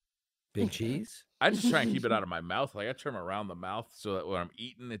 Big cheese? I just try and keep it out of my mouth. Like I trim around the mouth so that when I'm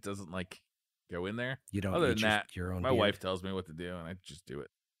eating, it doesn't like go in there. You don't Other eat than that, your own my beard? wife tells me what to do, and I just do it.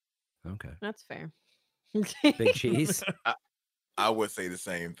 Okay. That's fair. Big cheese? I would say the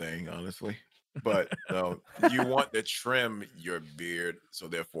same thing, honestly. But you want to trim your beard so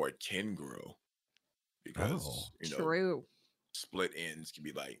therefore it can grow. Because True. split ends can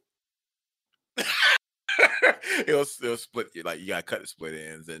be like it'll split, like you gotta cut the split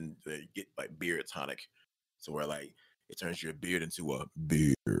ends and they get like beard tonic. So where like it turns your beard into a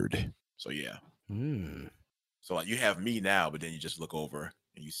beard. So yeah. So like you have me now, but then you just look over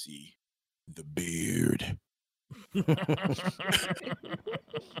and you see the beard.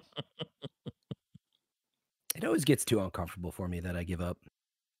 It always gets too uncomfortable for me that I give up.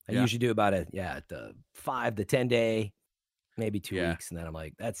 I usually do about the 5 to 10 day, maybe 2 weeks, and then I'm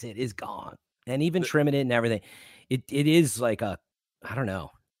like, that's it, it's gone. And even trimming it and everything, it is like I don't know.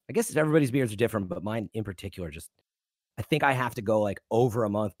 I guess everybody's beards are different, but mine in particular, I think I have to go like over a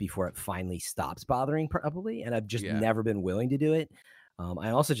month before it finally stops bothering, probably. And I've just never been willing to do it. I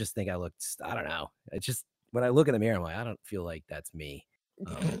also just think I don't know. It's just when I look in the mirror, I'm like, I don't feel like that's me.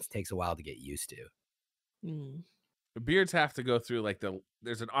 It takes a while to get used to. Beards have to go through like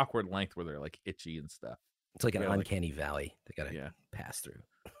there's an awkward length where they're like itchy and stuff. It's like an uncanny valley they gotta pass through.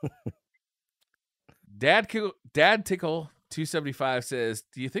 Dad Tickle 275 says,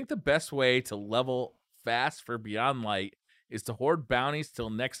 do you think the best way to level fast for Beyond Light is to hoard bounties till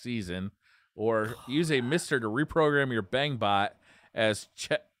next season, or use a mister to reprogram your Bang bot as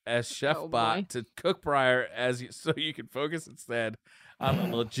Chef Bot to cook Briar so you can focus instead on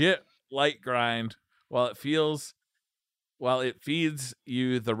a legit light grind while it feeds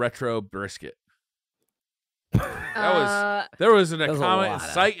you the retro brisket? There was a comma in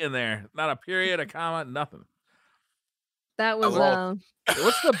sight in there, not a period, a comma, nothing. That was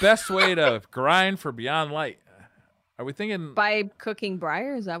what's the best way to grind for Beyond Light? Are we thinking by cooking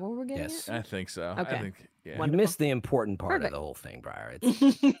Briar? Is that what we're getting? Yes, I think so. Okay. I think you missed the important part of the whole thing, Briar.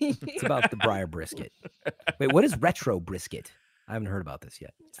 It's about the Briar brisket. Wait, what is retro brisket? I haven't heard about this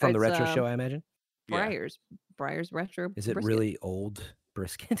yet. It's from the retro show, I imagine. Briar's retro. Is it brisket. really old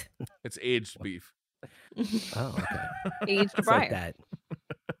brisket? It's aged beef. Oh, okay. Aged It's Briar. like that.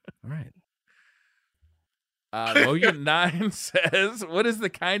 All right. Logan 9 says, what is the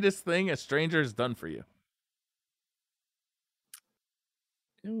kindest thing a stranger has done for you?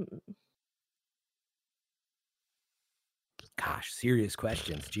 Gosh, serious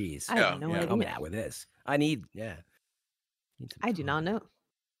questions. Jeez. I have no yeah. idea. Coming out with this. I need some I do not time. know.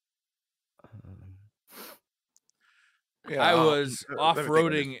 Yeah, I was let me think on this.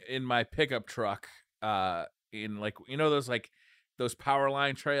 off-roading in my pickup truck, in like those power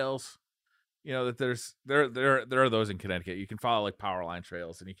line trails. That there are those in Connecticut. You can follow like power line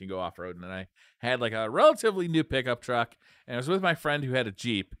trails and you can go off-roading. And I had like a relatively new pickup truck, and I was with my friend who had a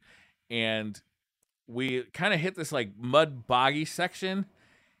Jeep, and we kind of hit this like mud boggy section,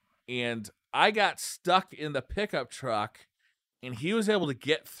 and I got stuck in the pickup truck, and he was able to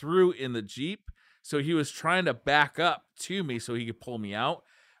get through in the Jeep. So he was trying to back up to me so he could pull me out,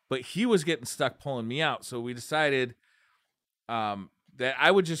 but he was getting stuck pulling me out. So we decided that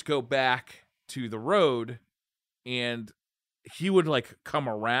I would just go back to the road, and he would like come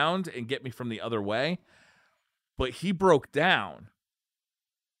around and get me from the other way. But he broke down.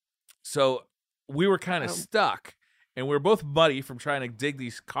 So we were kind of stuck, and we were both muddy from trying to dig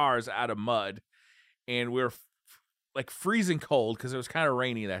these cars out of mud. And we were like freezing cold because it was kind of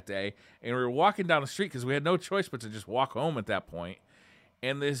rainy that day, and we were walking down the street because we had no choice but to just walk home at that point.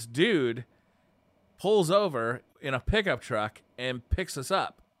 And this dude pulls over in a pickup truck and picks us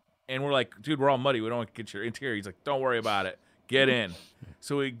up, and we're like, dude, we're all muddy, we don't want to get your interior. He's like, don't worry about it, get in.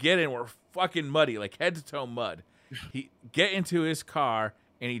 So we get in, we're fucking muddy, like head to toe mud. He get into his car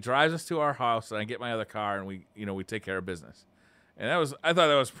and he drives us to our house, and I get my other car, and we take care of business. And I thought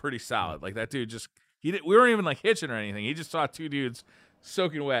that was pretty solid. Like that dude just we weren't even like hitching or anything. He just saw two dudes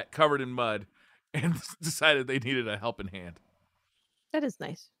soaking wet, covered in mud, and decided they needed a helping hand. That is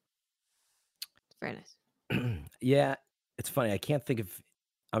nice. It's very nice. Yeah, it's funny. I can't think of.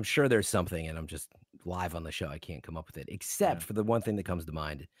 I'm sure there's something, and I'm just live on the show. I can't come up with it, except for the one thing that comes to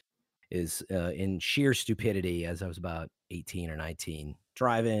mind is in sheer stupidity. As I was about 18 or 19,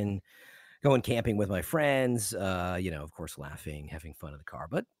 driving, going camping with my friends. Of course, laughing, having fun in the car,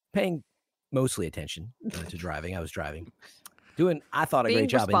 but paying mostly attention to driving. I was driving, doing, I thought, a great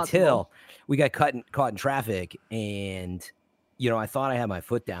job until we got caught in traffic. And, I thought I had my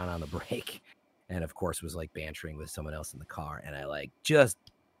foot down on the brake, and of course was like bantering with someone else in the car. And I like just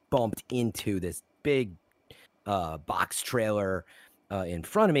bumped into this big box trailer in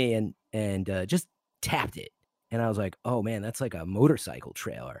front of me and just tapped it. And I was like, oh man, that's like a motorcycle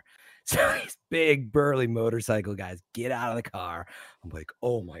trailer. So these big burly motorcycle guys get out of the car. I'm like,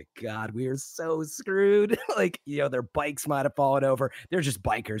 oh my God, we are so screwed. Like, their bikes might have fallen over. They're just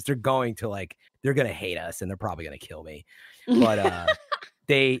bikers. They're going to hate us, and they're probably going to kill me. But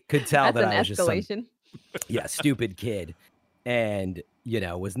they could tell that I was just some stupid kid, and,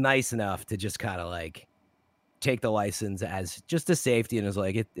 was nice enough to just kind of like take the license as just a safety. And was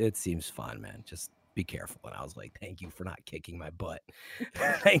like, it seems fun, man. Just be careful. And I was like, thank you for not kicking my butt.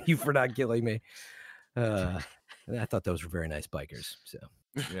 Thank you for not killing me. I thought those were very nice bikers. So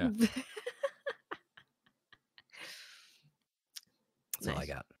yeah. That's all I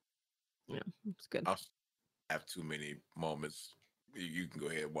got. Yeah, it's good. I have too many moments. You can go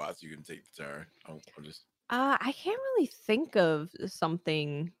ahead, Watts. You can take the turn. I'm just. I can't really think of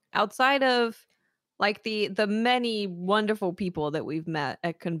something outside of like the many wonderful people that we've met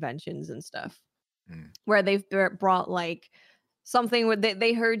at conventions and stuff, where they've brought like something where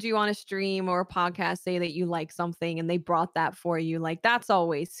they heard you on a stream or a podcast say that you like something, and they brought that for you. Like that's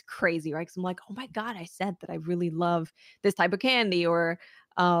always crazy, right? Because I'm like, oh my God, I said that I really love this type of candy, or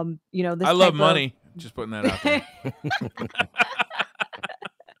this I love money. Just putting that out there.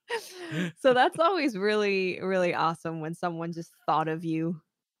 So that's always really, really awesome when someone just thought of you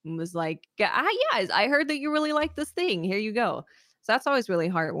and was like, I heard that you really like this thing. Here you go. So that's always really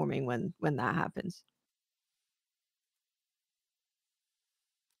heartwarming when that happens.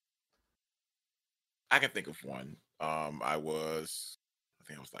 I can think of one. I think I was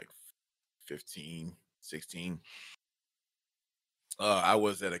like 15, 16. I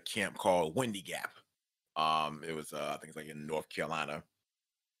was at a camp called Windy Gap. It was I think it's like in North Carolina.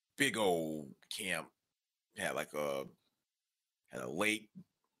 Big old camp. Had like had a lake,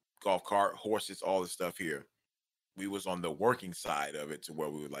 golf cart, horses, all this stuff here. We was on the working side of it to where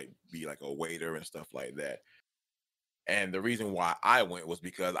we would like be like a waiter and stuff like that. And the reason why I went was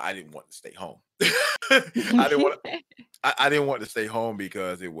because I didn't want to stay home. I didn't want to stay home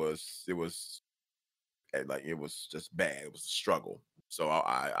because it was just bad. It was a struggle. So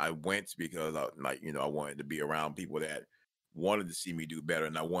I went because I wanted to be around people that wanted to see me do better,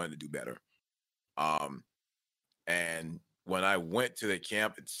 and I wanted to do better. And when I went to the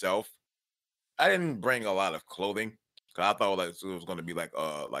camp itself, I didn't bring a lot of clothing because I thought like it was going to be like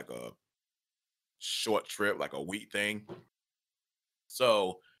a short trip, like a week thing.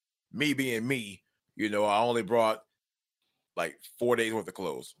 So me being me, I only brought like 4 days worth of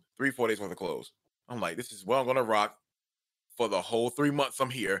clothes, 3-4 days worth of clothes. I'm like, this is what I'm gonna rock for the whole 3 months I'm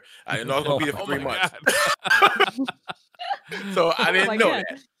here. I didn't know I was gonna be there for 3 months. So I didn't know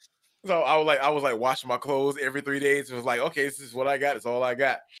that. So I was like washing my clothes every 3 days. It was like, okay, this is what I got. It's all I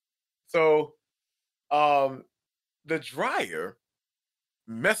got. So the dryer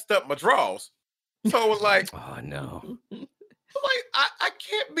messed up my drawers. So it was like, oh no. Like, I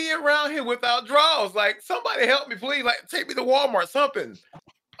can't be around here without drawers. Like, somebody help me, please. Like, take me to Walmart, something.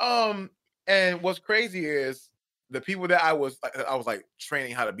 And what's crazy is the people that I was like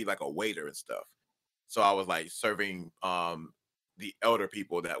training how to be like a waiter and stuff. So I was like serving the elder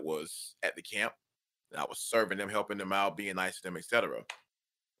people that was at the camp. And I was serving them, helping them out, being nice to them, etc.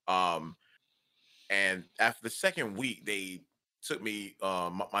 And after the second week, they took me,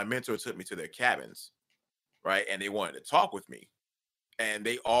 my mentor took me to their cabins, right? And they wanted to talk with me. And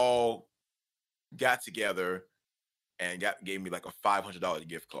they all got together and gave me like a $500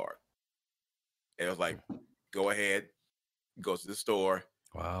 gift card. And it was like, go ahead, go to the store.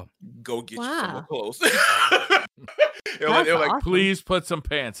 Wow. Go get you some more clothes. They were like, please put some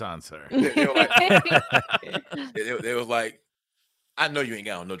pants on, sir. They was like, I know you ain't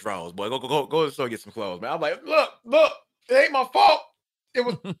got no drawers, boy. Go to the store and get some clothes, man. I'm like, look, it ain't my fault. It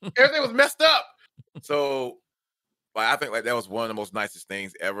was everything was messed up. So, like, I think like that was one of the most nicest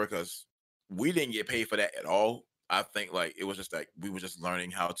things ever because we didn't get paid for that at all. I think like it was just like we were just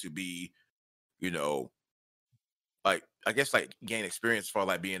learning how to be, you know, like I guess like gain experience for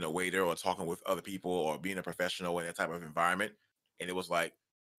like being a waiter or talking with other people or being a professional in that type of environment. And it was like,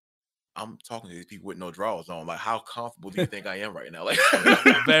 I'm talking to these people with no drawers on. Like, how comfortable do you think I am right now? Like,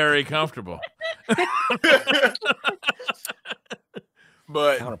 very comfortable.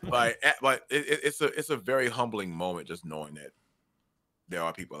 But like it's a very humbling moment just knowing that there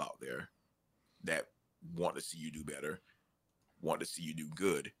are people out there that want to see you do better, want to see you do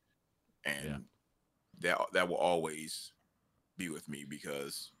good, and that will always be with me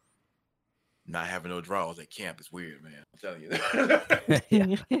because not having no drawers at camp is weird, man. I'm telling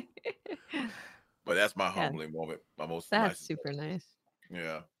you. But that's my humbling moment. My most. That's super nice.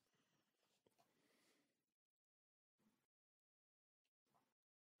 Yeah.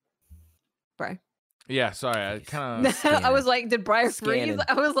 Bri. Yeah, sorry. I kind of. I was like, did Briar Scanning. freeze?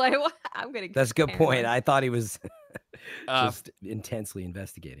 I was like, what? I'm gonna. That's a good point. I thought he was Uh, just intensely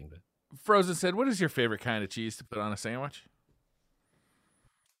investigating, but Frozen said, "What is your favorite kind of cheese to put on a sandwich?"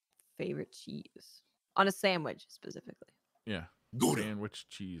 Favorite cheese on a sandwich specifically. Yeah, Gouda. Sandwich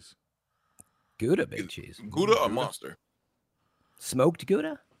cheese. Gouda big cheese. Gouda or Monster? Smoked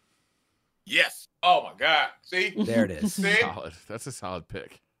Gouda? Yes. Oh my God. See? There it is. See? Solid. That's a solid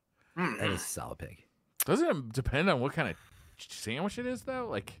pick. That is a solid pick. Doesn't it depend on what kind of sandwich it is, though?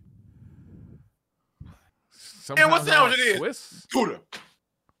 Like, And what sometimes I sandwich want it is? Swiss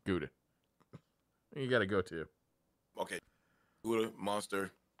Gouda. You got to go to. Okay. Gouda,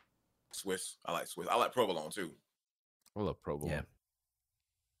 Monster, Swiss. I like Swiss. I like provolone too. I love provolone. Yeah.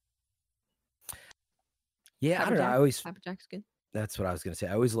 Yeah, I Pepper don't know. Jack? I always Pepper Jack's good. that's what I was gonna say.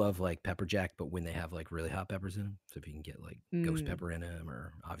 I always love like pepper jack, but when they have like really hot peppers in them. So if you can get like ghost pepper in them,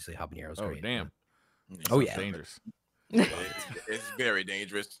 or obviously habanero's Oh, great. damn. Oh, Sounds yeah. dangerous. It's very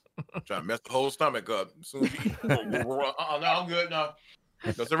dangerous. Trying to mess the whole stomach up. As soon as you no, I'm good now.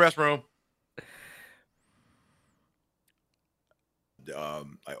 Go to the restroom.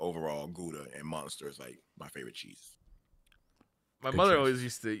 Like overall, Gouda and Monster is like my favorite cheese. My Good mother choice. always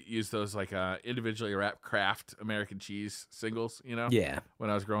used to use those like individually wrapped Kraft American cheese singles, you know? Yeah. When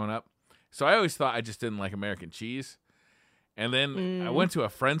I was growing up. So I always thought I just didn't like American cheese. And then I went to a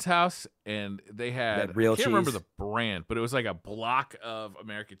friend's house and they had That real I can't remember cheese? the brand, but it was like a block of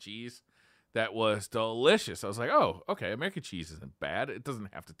American cheese that was delicious. I was like, oh, okay, American cheese isn't bad. It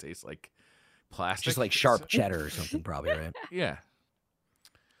doesn't have to taste like plastic. Just like sharp cheddar or something, probably, right? Yeah.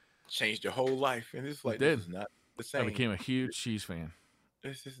 Changed your whole life, and it's like did. this is not the I same. became a huge cheese fan.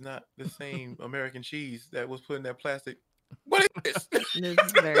 This is not the same American cheese that was put in that plastic. What is this?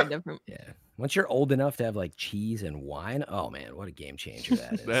 It's very different. Yeah. Once you're old enough to have like cheese and wine, oh man, what a game changer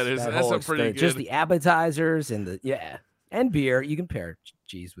that is. That's whole a pretty experience, Just good- the appetizers and and beer. You can pair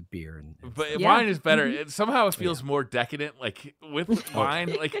cheese with beer and But Yeah. wine is better. Somehow it feels more decadent. Like with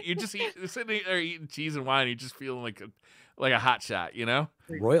wine, like you just sitting there eating cheese and wine, you just feeling like a hot shot, you know?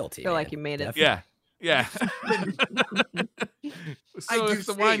 royalty. Feel like man. you made it. Definitely. Yeah. So do if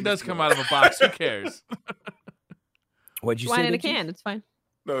the say wine this does come out of a box, who cares? What'd you Wine say? in a Big Cheese? can. It's fine.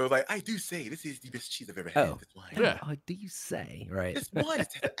 No, it was like I do say this is the best cheese I've ever had. Oh. This wine. Yeah. Oh, do you say? Right. This wine is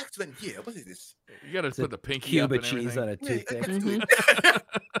an excellent. Yeah, what is this? You got to It's a put the pinky cube up of and cheese everything. on a Yeah, toothpick. let's do it.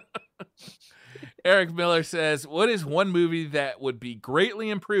 Eric Miller says, what is one movie that would be greatly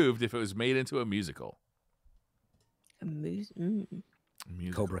improved if it was made into a musical? Musical.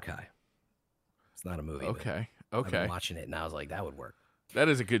 Cobra Kai. It's not a movie. but Okay. I've been Okay. watching it and I was like, that would work. That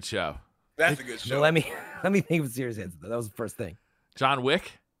is a good show. That's a good So show. let me think of a serious answer. That was the first thing. John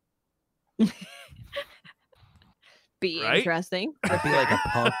Wick? Be Right? interesting. It'd be like a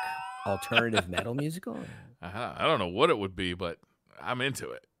punk alternative metal musical. I don't know what it would be, but I'm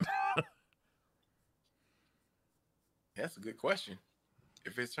into it. That's a good question.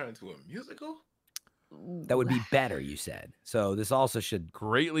 If it's turned into a musical, That would be better, you said. So this also should.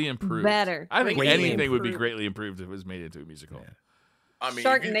 Greatly improved. Better. I think Greatly anything would be improved. greatly improved if it was made into a musical. Yeah. I mean,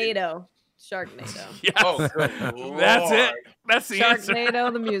 Sharknado. Sharknado. Yes. Oh, good That's it. Lord. That's the answer.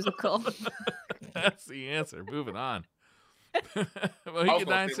 Sharknado the musical. That's the answer. Moving on. I Mohican was gonna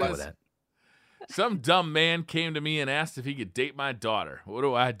Nine say Go with says, that. some dumb man came to me and asked if he could date my daughter. What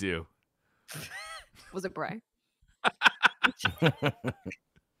do I do? Was it Bry?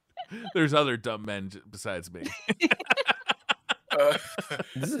 There's other dumb men besides me.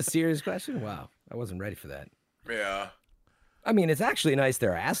 This is a serious question. Wow, I wasn't ready for that. yeah. I mean, it's actually nice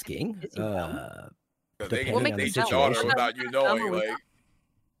they're asking. Is he dumb? 'Cause they Depending can on date the your daughter situation. without you knowing. Like,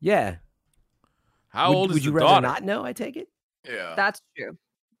 Yeah. How would, old is would you the rather daughter? not know? I take it. yeah. That's true.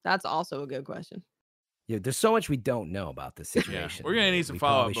 That's also a good question. Yeah, there's so much we don't know about this Yeah. situation. We're going to that need some we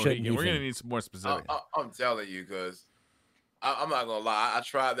follow up, probably shouldn't Mohican. We're going to even- need some more specifics. I'm telling you, because I'm not gonna lie. I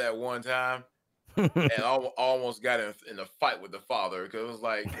tried that one time and I almost got in a fight with the father because it was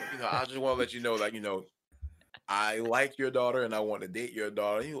like, I just want to let you know, like, I like your daughter and I want to date your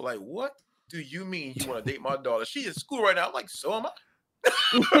daughter. He was like, what do you mean you want to date my daughter? She's in school right now. I'm like, so am I.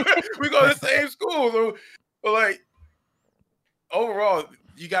 We go to the same school. So, but like, overall,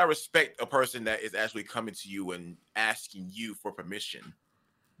 you gotta respect a person that is actually coming to you and asking you for permission.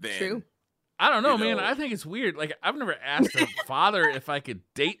 Then True. I don't know, you man. know- I think it's weird. Like, I've never asked a father if I could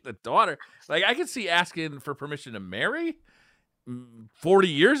date the daughter. Like, I could see asking for permission to marry 40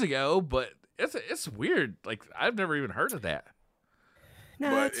 years ago, but it's weird. Like, I've never even heard of that. No,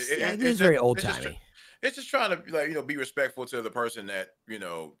 But it's, it- yeah, it's it is just- very old it's just- timey. it's just trying to, like, be respectful to the person that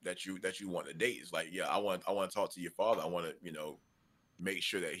that you want to date. It's like, yeah, I want to talk to your father. I want to make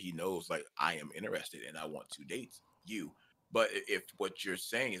sure that he knows, like, I am interested and I want to date you. But if what you're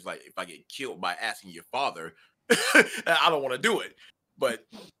saying is like, if I get killed by asking your father, I don't want to do it. But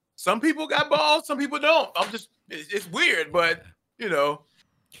some people got balls, some people don't. It's weird, but I I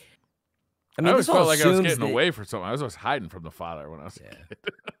mean, always this all felt like I was assumes getting that- away from something. I was always hiding from the father when I was a Yeah. kid.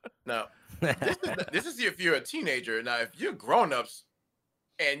 now this is if you're a teenager. Now, if you're grown-ups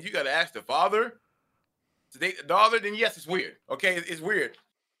and you got to ask the father to date the daughter, then yes, it's weird. Okay, it's weird.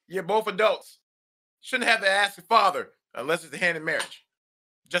 You're both adults. Shouldn't have to ask the father unless it's a hand in marriage.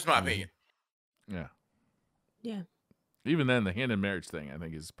 Just my opinion. Yeah. Yeah. Even then, the hand in marriage thing, I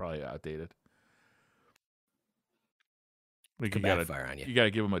think, is probably outdated. Like, Could you gotta backfire on you. you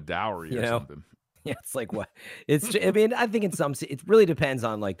gotta give them a dowry You or know? something. Yeah, it's like what? I mean, I think in some, it really depends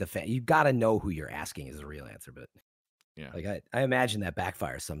on like the fan. You got to know who you're asking is the real answer. But Yeah. like I imagine that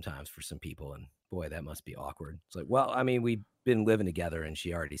backfires sometimes for some people, and boy, that must be awkward. It's like, well, I mean, we've been living together, and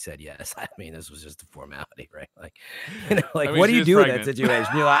she already said yes. I mean, this was just a formality, right? Like, like I mean, what do she you is do in that pregnant.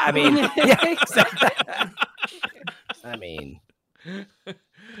 situation? You're like, I mean, yeah, exactly. I mean,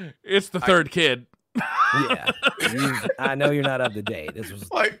 It's the third kid. yeah. I know you're not up to date. This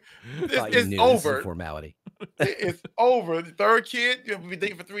was Like, thought you it's knew. This is a over. formality. It's over. The third kid, we've been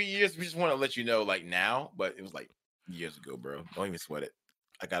dating for 3 years. We just want to let you know, like, now, but it was like years ago, bro. Don't even sweat it.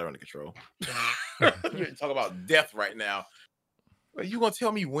 I got it under control. You're talking about death right now. Are you gonna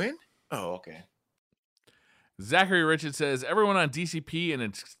tell me when? Oh, okay. Zachary Richard says everyone on DCP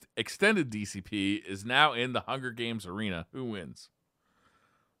and extended DCP is now in the Hunger Games arena. Who wins?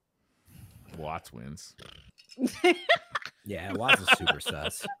 Watts wins. Yeah, Watts is super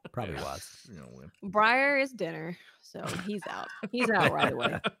sus. Probably Watts. He's gonna win. Briar is dinner, so he's out. He's out right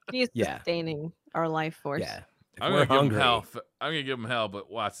away. He's Yeah. sustaining our life force. Yeah. If I'm we're gonna give him hungry, hell. I'm gonna give him hell, but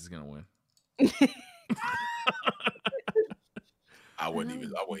Watts is gonna win. I wouldn't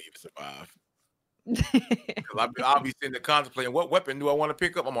even survive. 'Cause I'll be sitting there contemplating, what weapon do I want to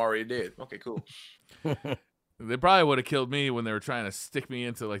pick up? I'm already dead. Okay, cool. They probably would have killed me when they were trying to stick me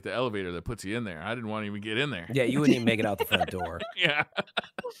into like the elevator that puts you in there. I didn't want to even get in there. Yeah, you wouldn't even make it out the front door. Yeah.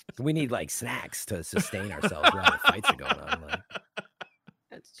 We need like snacks to sustain ourselves while the fights are going on. Like,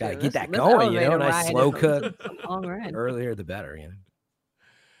 That's gotta true. get This- that this going, elevator nice ride slow is cook. a long ride. Earlier the better, you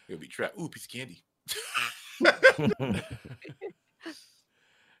You'll be trapped. Ooh, piece of candy. know.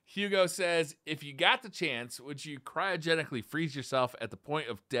 Hugo says, if you got the chance, would you cryogenically freeze yourself at the point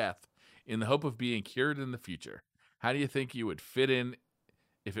of death in the hope of being cured in the future. How do you think you would fit in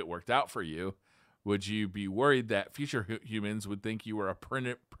if it worked out for you? Would you be worried that future humans would think you were a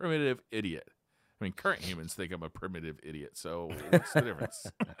primitive idiot? I mean, current humans think I'm a primitive idiot, so what's the difference?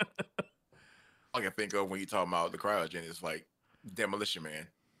 All I can think of when you talk about the cryogen is like Demolition Man.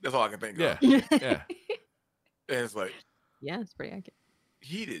 That's all I can think of. Yeah. And it's like, Yeah, it's pretty accurate.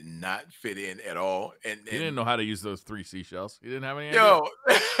 he did not fit in at all. And He didn't know how to use those 3 seashells. He didn't have any idea. yo,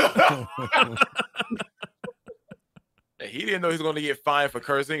 and he didn't know he was going to get fined for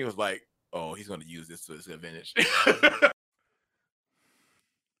cursing. He was like, oh, he's going to use this to his advantage.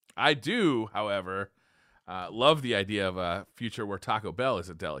 I do, however, love the idea of a future where Taco Bell is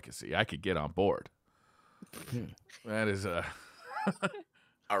a delicacy. I could get on board. That is a...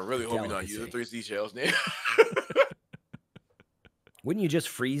 I really hope you don't Delicacy. use the 3 seashells then. Wouldn't you just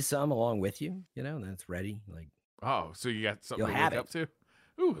freeze some along with you? You know, that's ready. Like, Oh, so you got something You'll to have wake up it. to?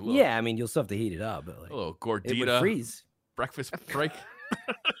 Ooh, a little, yeah, I mean, you'll still have to heat it up, but like, a little it would gordita freeze. breakfast break.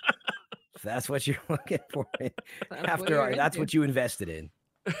 If that's what you're looking for. That's what After you're that's into. what you invested in.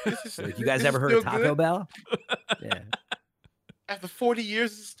 This Like, is- you guys this ever is heard of still Taco good? Bell? Yeah. After 40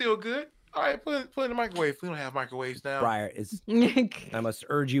 years, it's still good. All right, put it in the microwave. We don't have microwaves now. Briar, I must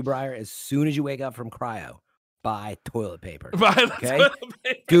urge you, Briar, as soon as you wake up from cryo, buy toilet paper. By the Okay. toilet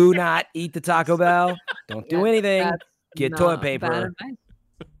paper. Do not eat the Taco Bell. Don't do anything. That's Get not toilet bad paper.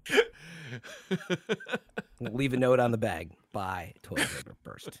 advice. Leave a note on the bag. Buy toilet paper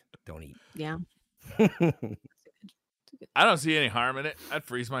first. Don't eat. Yeah. I don't see any harm in it. I'd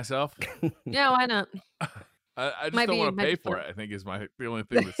freeze myself. Yeah, why not? I just Might don't be- want to might pay be for fun. it. I think is the only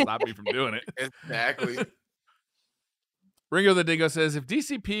thing that stopped me from doing it. Exactly. Ringo the Dingo says, if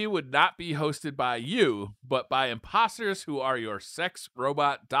DCP would not be hosted by you, but by imposters who are your sex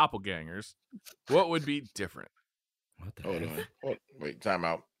robot doppelgangers, what would be different? What the Hold heck? on. Wait, time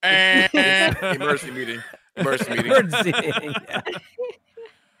out. Emergency meeting. Emergency meeting. Emergency. Yeah.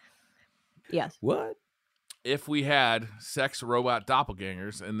 Yes. What? If we had sex robot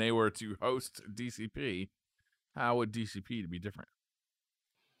doppelgangers and they were to host DCP, how would DCP be different?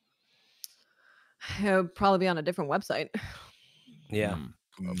 It would probably be on a different website. Yeah.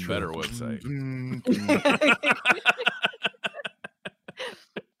 A better website.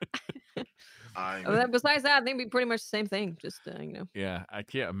 Besides that, I think it'd be pretty much the same thing. Just Yeah, I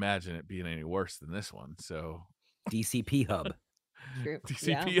can't imagine it being any worse than this one. So DCP Hub. true.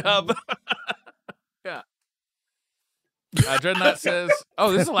 DCP Yeah. Hub. Yeah. Dreadnought says,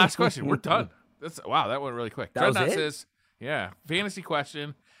 "Oh, this is the last question. We're done. Wow, that went really quick." That was Dreadnought it? says, "Yeah, fantasy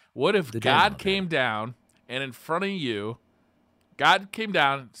question. What if The God Dreadnought, came down and in front of you, God came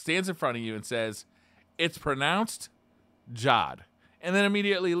down, stands in front of you, and says, 'It's pronounced Jod,' and then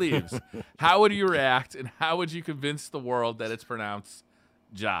immediately leaves. How would you react, and how would you convince the world that it's pronounced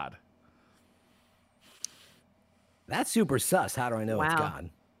Jod?" That's super sus. How do I know it's Wow.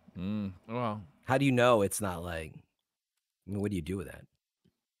 God? Well, How do you know it's not like? I mean, what do you do with that?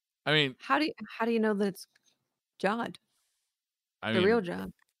 I mean, How do you know that it's Jod? I The mean, real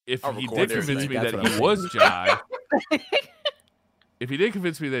Jod. if I'll he record did convince everything. me That's that what he I'm was Jod, if he did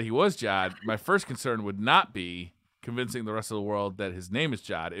convince me that he was Jod, my first concern would not be convincing the rest of the world that his name is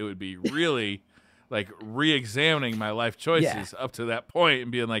Jod. It would be really like re-examining my life choices up to that point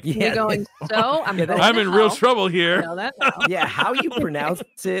and being like, Yeah. You're going, so I'm, Yeah, going I'm to in real hell. trouble I here. know that now. Yeah, how you pronounce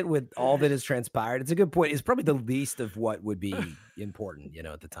it with all that has transpired, it's a good point. It's probably the least of what would be important,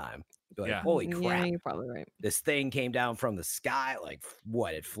 at the time. Be like, Yeah. holy crap, Yeah, you're probably right. this thing came down from the sky. Like,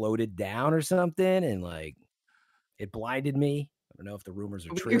 what? It floated down or something, and like, it blinded me. I don't know if the rumors are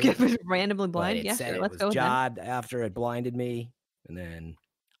true. You get randomly but blind. it Yeah, said sure. it Let's was go with that. Jod after it blinded me, and then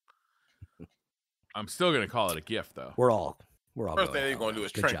I'm still gonna call it a gift though. we're all First going thing they're hell gonna now. do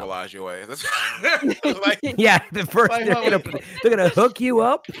is Good job. tranquilize your ass. That's like, Yeah, the first Like, they're gonna hook you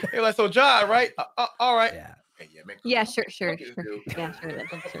up. they're like, so John, right? All right. Yeah, Hey, man, Yeah, come sure, on. sure, Fuck this sure. dude. Yeah, sure.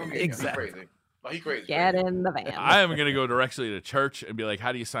 That's sure. He Exactly. crazy. No, he crazy. Get in the van. I am gonna go directly to church and be like,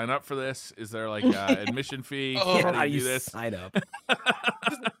 "How do you sign up for this? Is there like admission fee? Oh, How how do do you you do this?" sign up?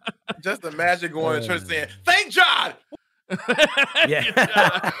 Just imagine going to church saying, "Thank John." Yeah,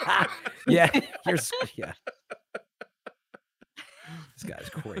 yeah, yeah. This guy's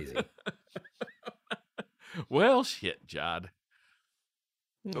crazy. Well, shit, Jod.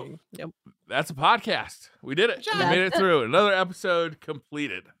 Yep. That's a podcast. We did it. We That's made it it. through. Another episode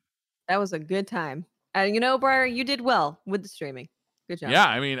completed. That was a good time. Briar, you did well with the streaming. Good job. Yeah,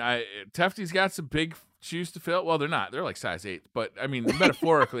 I mean, Tefty's got some big shoes to fill. Well, they're not. They're like size 8, but I mean,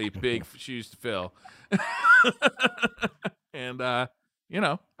 metaphorically, big shoes to fill. And I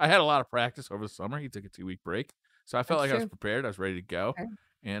had a lot of practice over the summer. He took a 2-week break, so I felt That's like I was true. prepared. I was ready to go. Okay.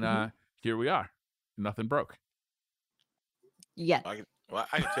 And Mhm. here we are. Nothing broke. Yes. I can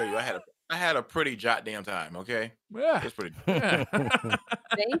tell you, I had a pretty damn time. Okay, Yeah. it's pretty. Yeah.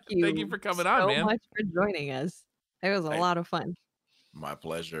 Thank you. Thank you for coming on, man. So much for joining us. It was a Hey. lot of fun. My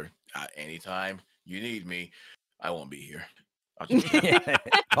pleasure. Anytime you need me, I won't be here.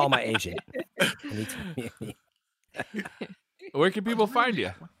 Call my agent. Anytime you need- Where can people find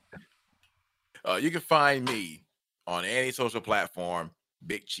you? You can find me on any social platform,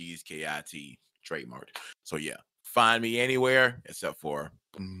 Big Cheese KIT trademarked. So yeah, find me anywhere except for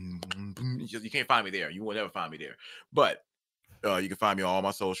you can't find me there. You will never find me there. But you can find me on all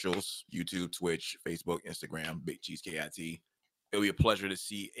my socials: YouTube, Twitch, Facebook, Instagram, Big Cheese KIT. It'll be a pleasure to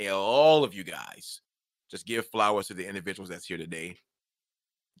see all of you guys. Just give flowers to the individuals that's here today.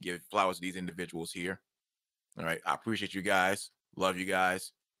 Give flowers to these individuals here. All right. I appreciate you guys. Love you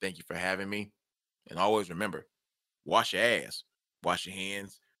guys. Thank you for having me. And always remember, wash your ass, wash your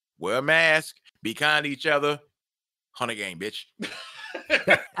hands, wear a mask, be kind to each other. 100 game, bitch.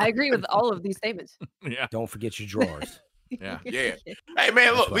 I agree with all of these statements. Yeah. Don't forget your drawers. Yeah. Yeah. Hey,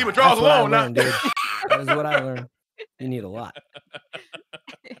 man, look, That's leave what my drawers that's what I alone now. learned, dude. That is what I learned. You need a lot.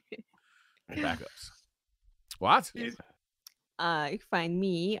 Backups. What? You can find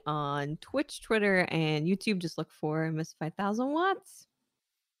me on Twitch, Twitter, and YouTube. Just look for Miss 5000 Watts.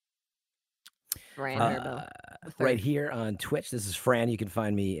 Fran Mirabella, the Right third. here on Twitch. This is Fran. You can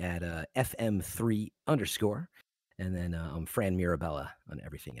find me at FM3_. And then I'm Fran Mirabella on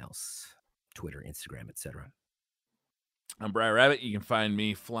everything else. Twitter, Instagram, etc. I'm Briar Rabbit. You can find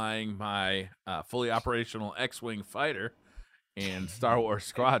me flying my fully operational X-Wing fighter in Star Wars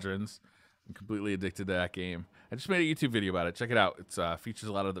Squadrons. I'm completely addicted to that game. I just made a YouTube video about it. Check it out. It features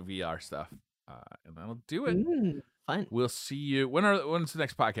a lot of the VR stuff. And that'll do it. Fun. We'll see you. When's the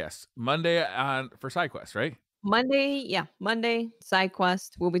next podcast? Monday for SideQuest, right? Monday, side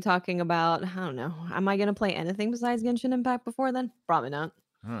quest. We'll be talking about, I don't know. Am I going to play anything besides Genshin Impact before then? Probably not.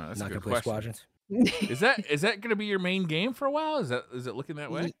 That's Not a gonna good play question. Squadrons. Is that going to be your main game for a while? Is it looking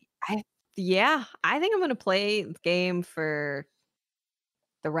that way? Yeah, I think I'm going to play the game for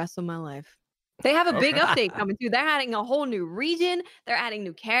the rest of my life. They have a big Okay. update coming too. They're adding a whole new region. They're adding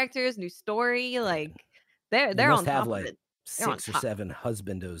new characters, new story. Like they're You on must top have of like it. They're on 6 or top. 7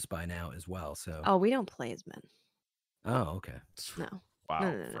 husbandos by now as well. So Oh, we don't play as men. oh, okay. No. Wow,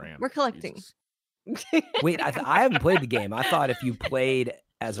 No. Fran. We're collecting. Jesus. Wait, I haven't played the game. I thought if you played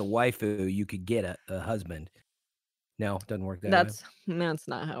as a waifu, you could get a husband. No, doesn't work that way. That's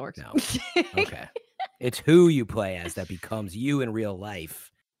not how it works. No. Okay. It's who you play as that becomes you in real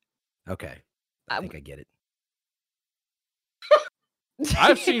life. Okay. I think I get it.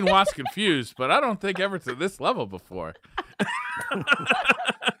 I've seen Watts confused, but I don't think ever to this level before.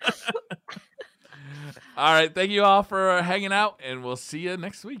 All right. Thank you all for hanging out, and we'll see you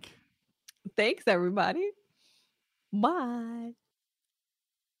next week. Thanks, everybody. Bye.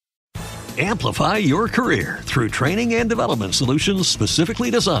 Amplify your career through training and development solutions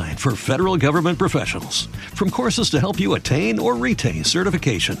specifically designed for federal government professionals. From courses to help you attain or retain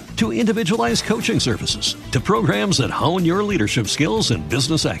certification, to individualized coaching services, to programs that hone your leadership skills and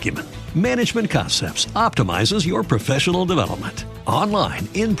business acumen, Management Concepts optimizes your professional development. Online,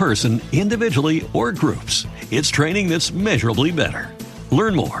 in person, individually, or groups, it's training that's measurably better.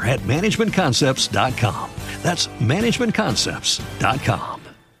 Learn more at managementconcepts.com. That's managementconcepts.com.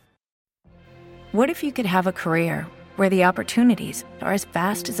 What if you could have a career where the opportunities are as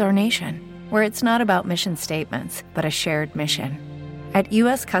vast as our nation, where it's not about mission statements, but a shared mission? At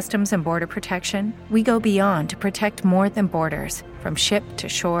U.S. Customs and Border Protection, we go beyond to protect more than borders. From ship to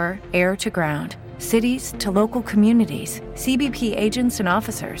shore, air to ground, cities to local communities, CBP agents and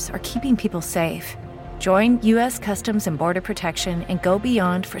officers are keeping people safe. Join U.S. Customs and Border Protection and go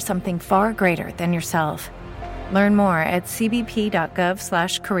beyond for something far greater than yourself. Learn more at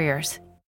cbp.gov/careers.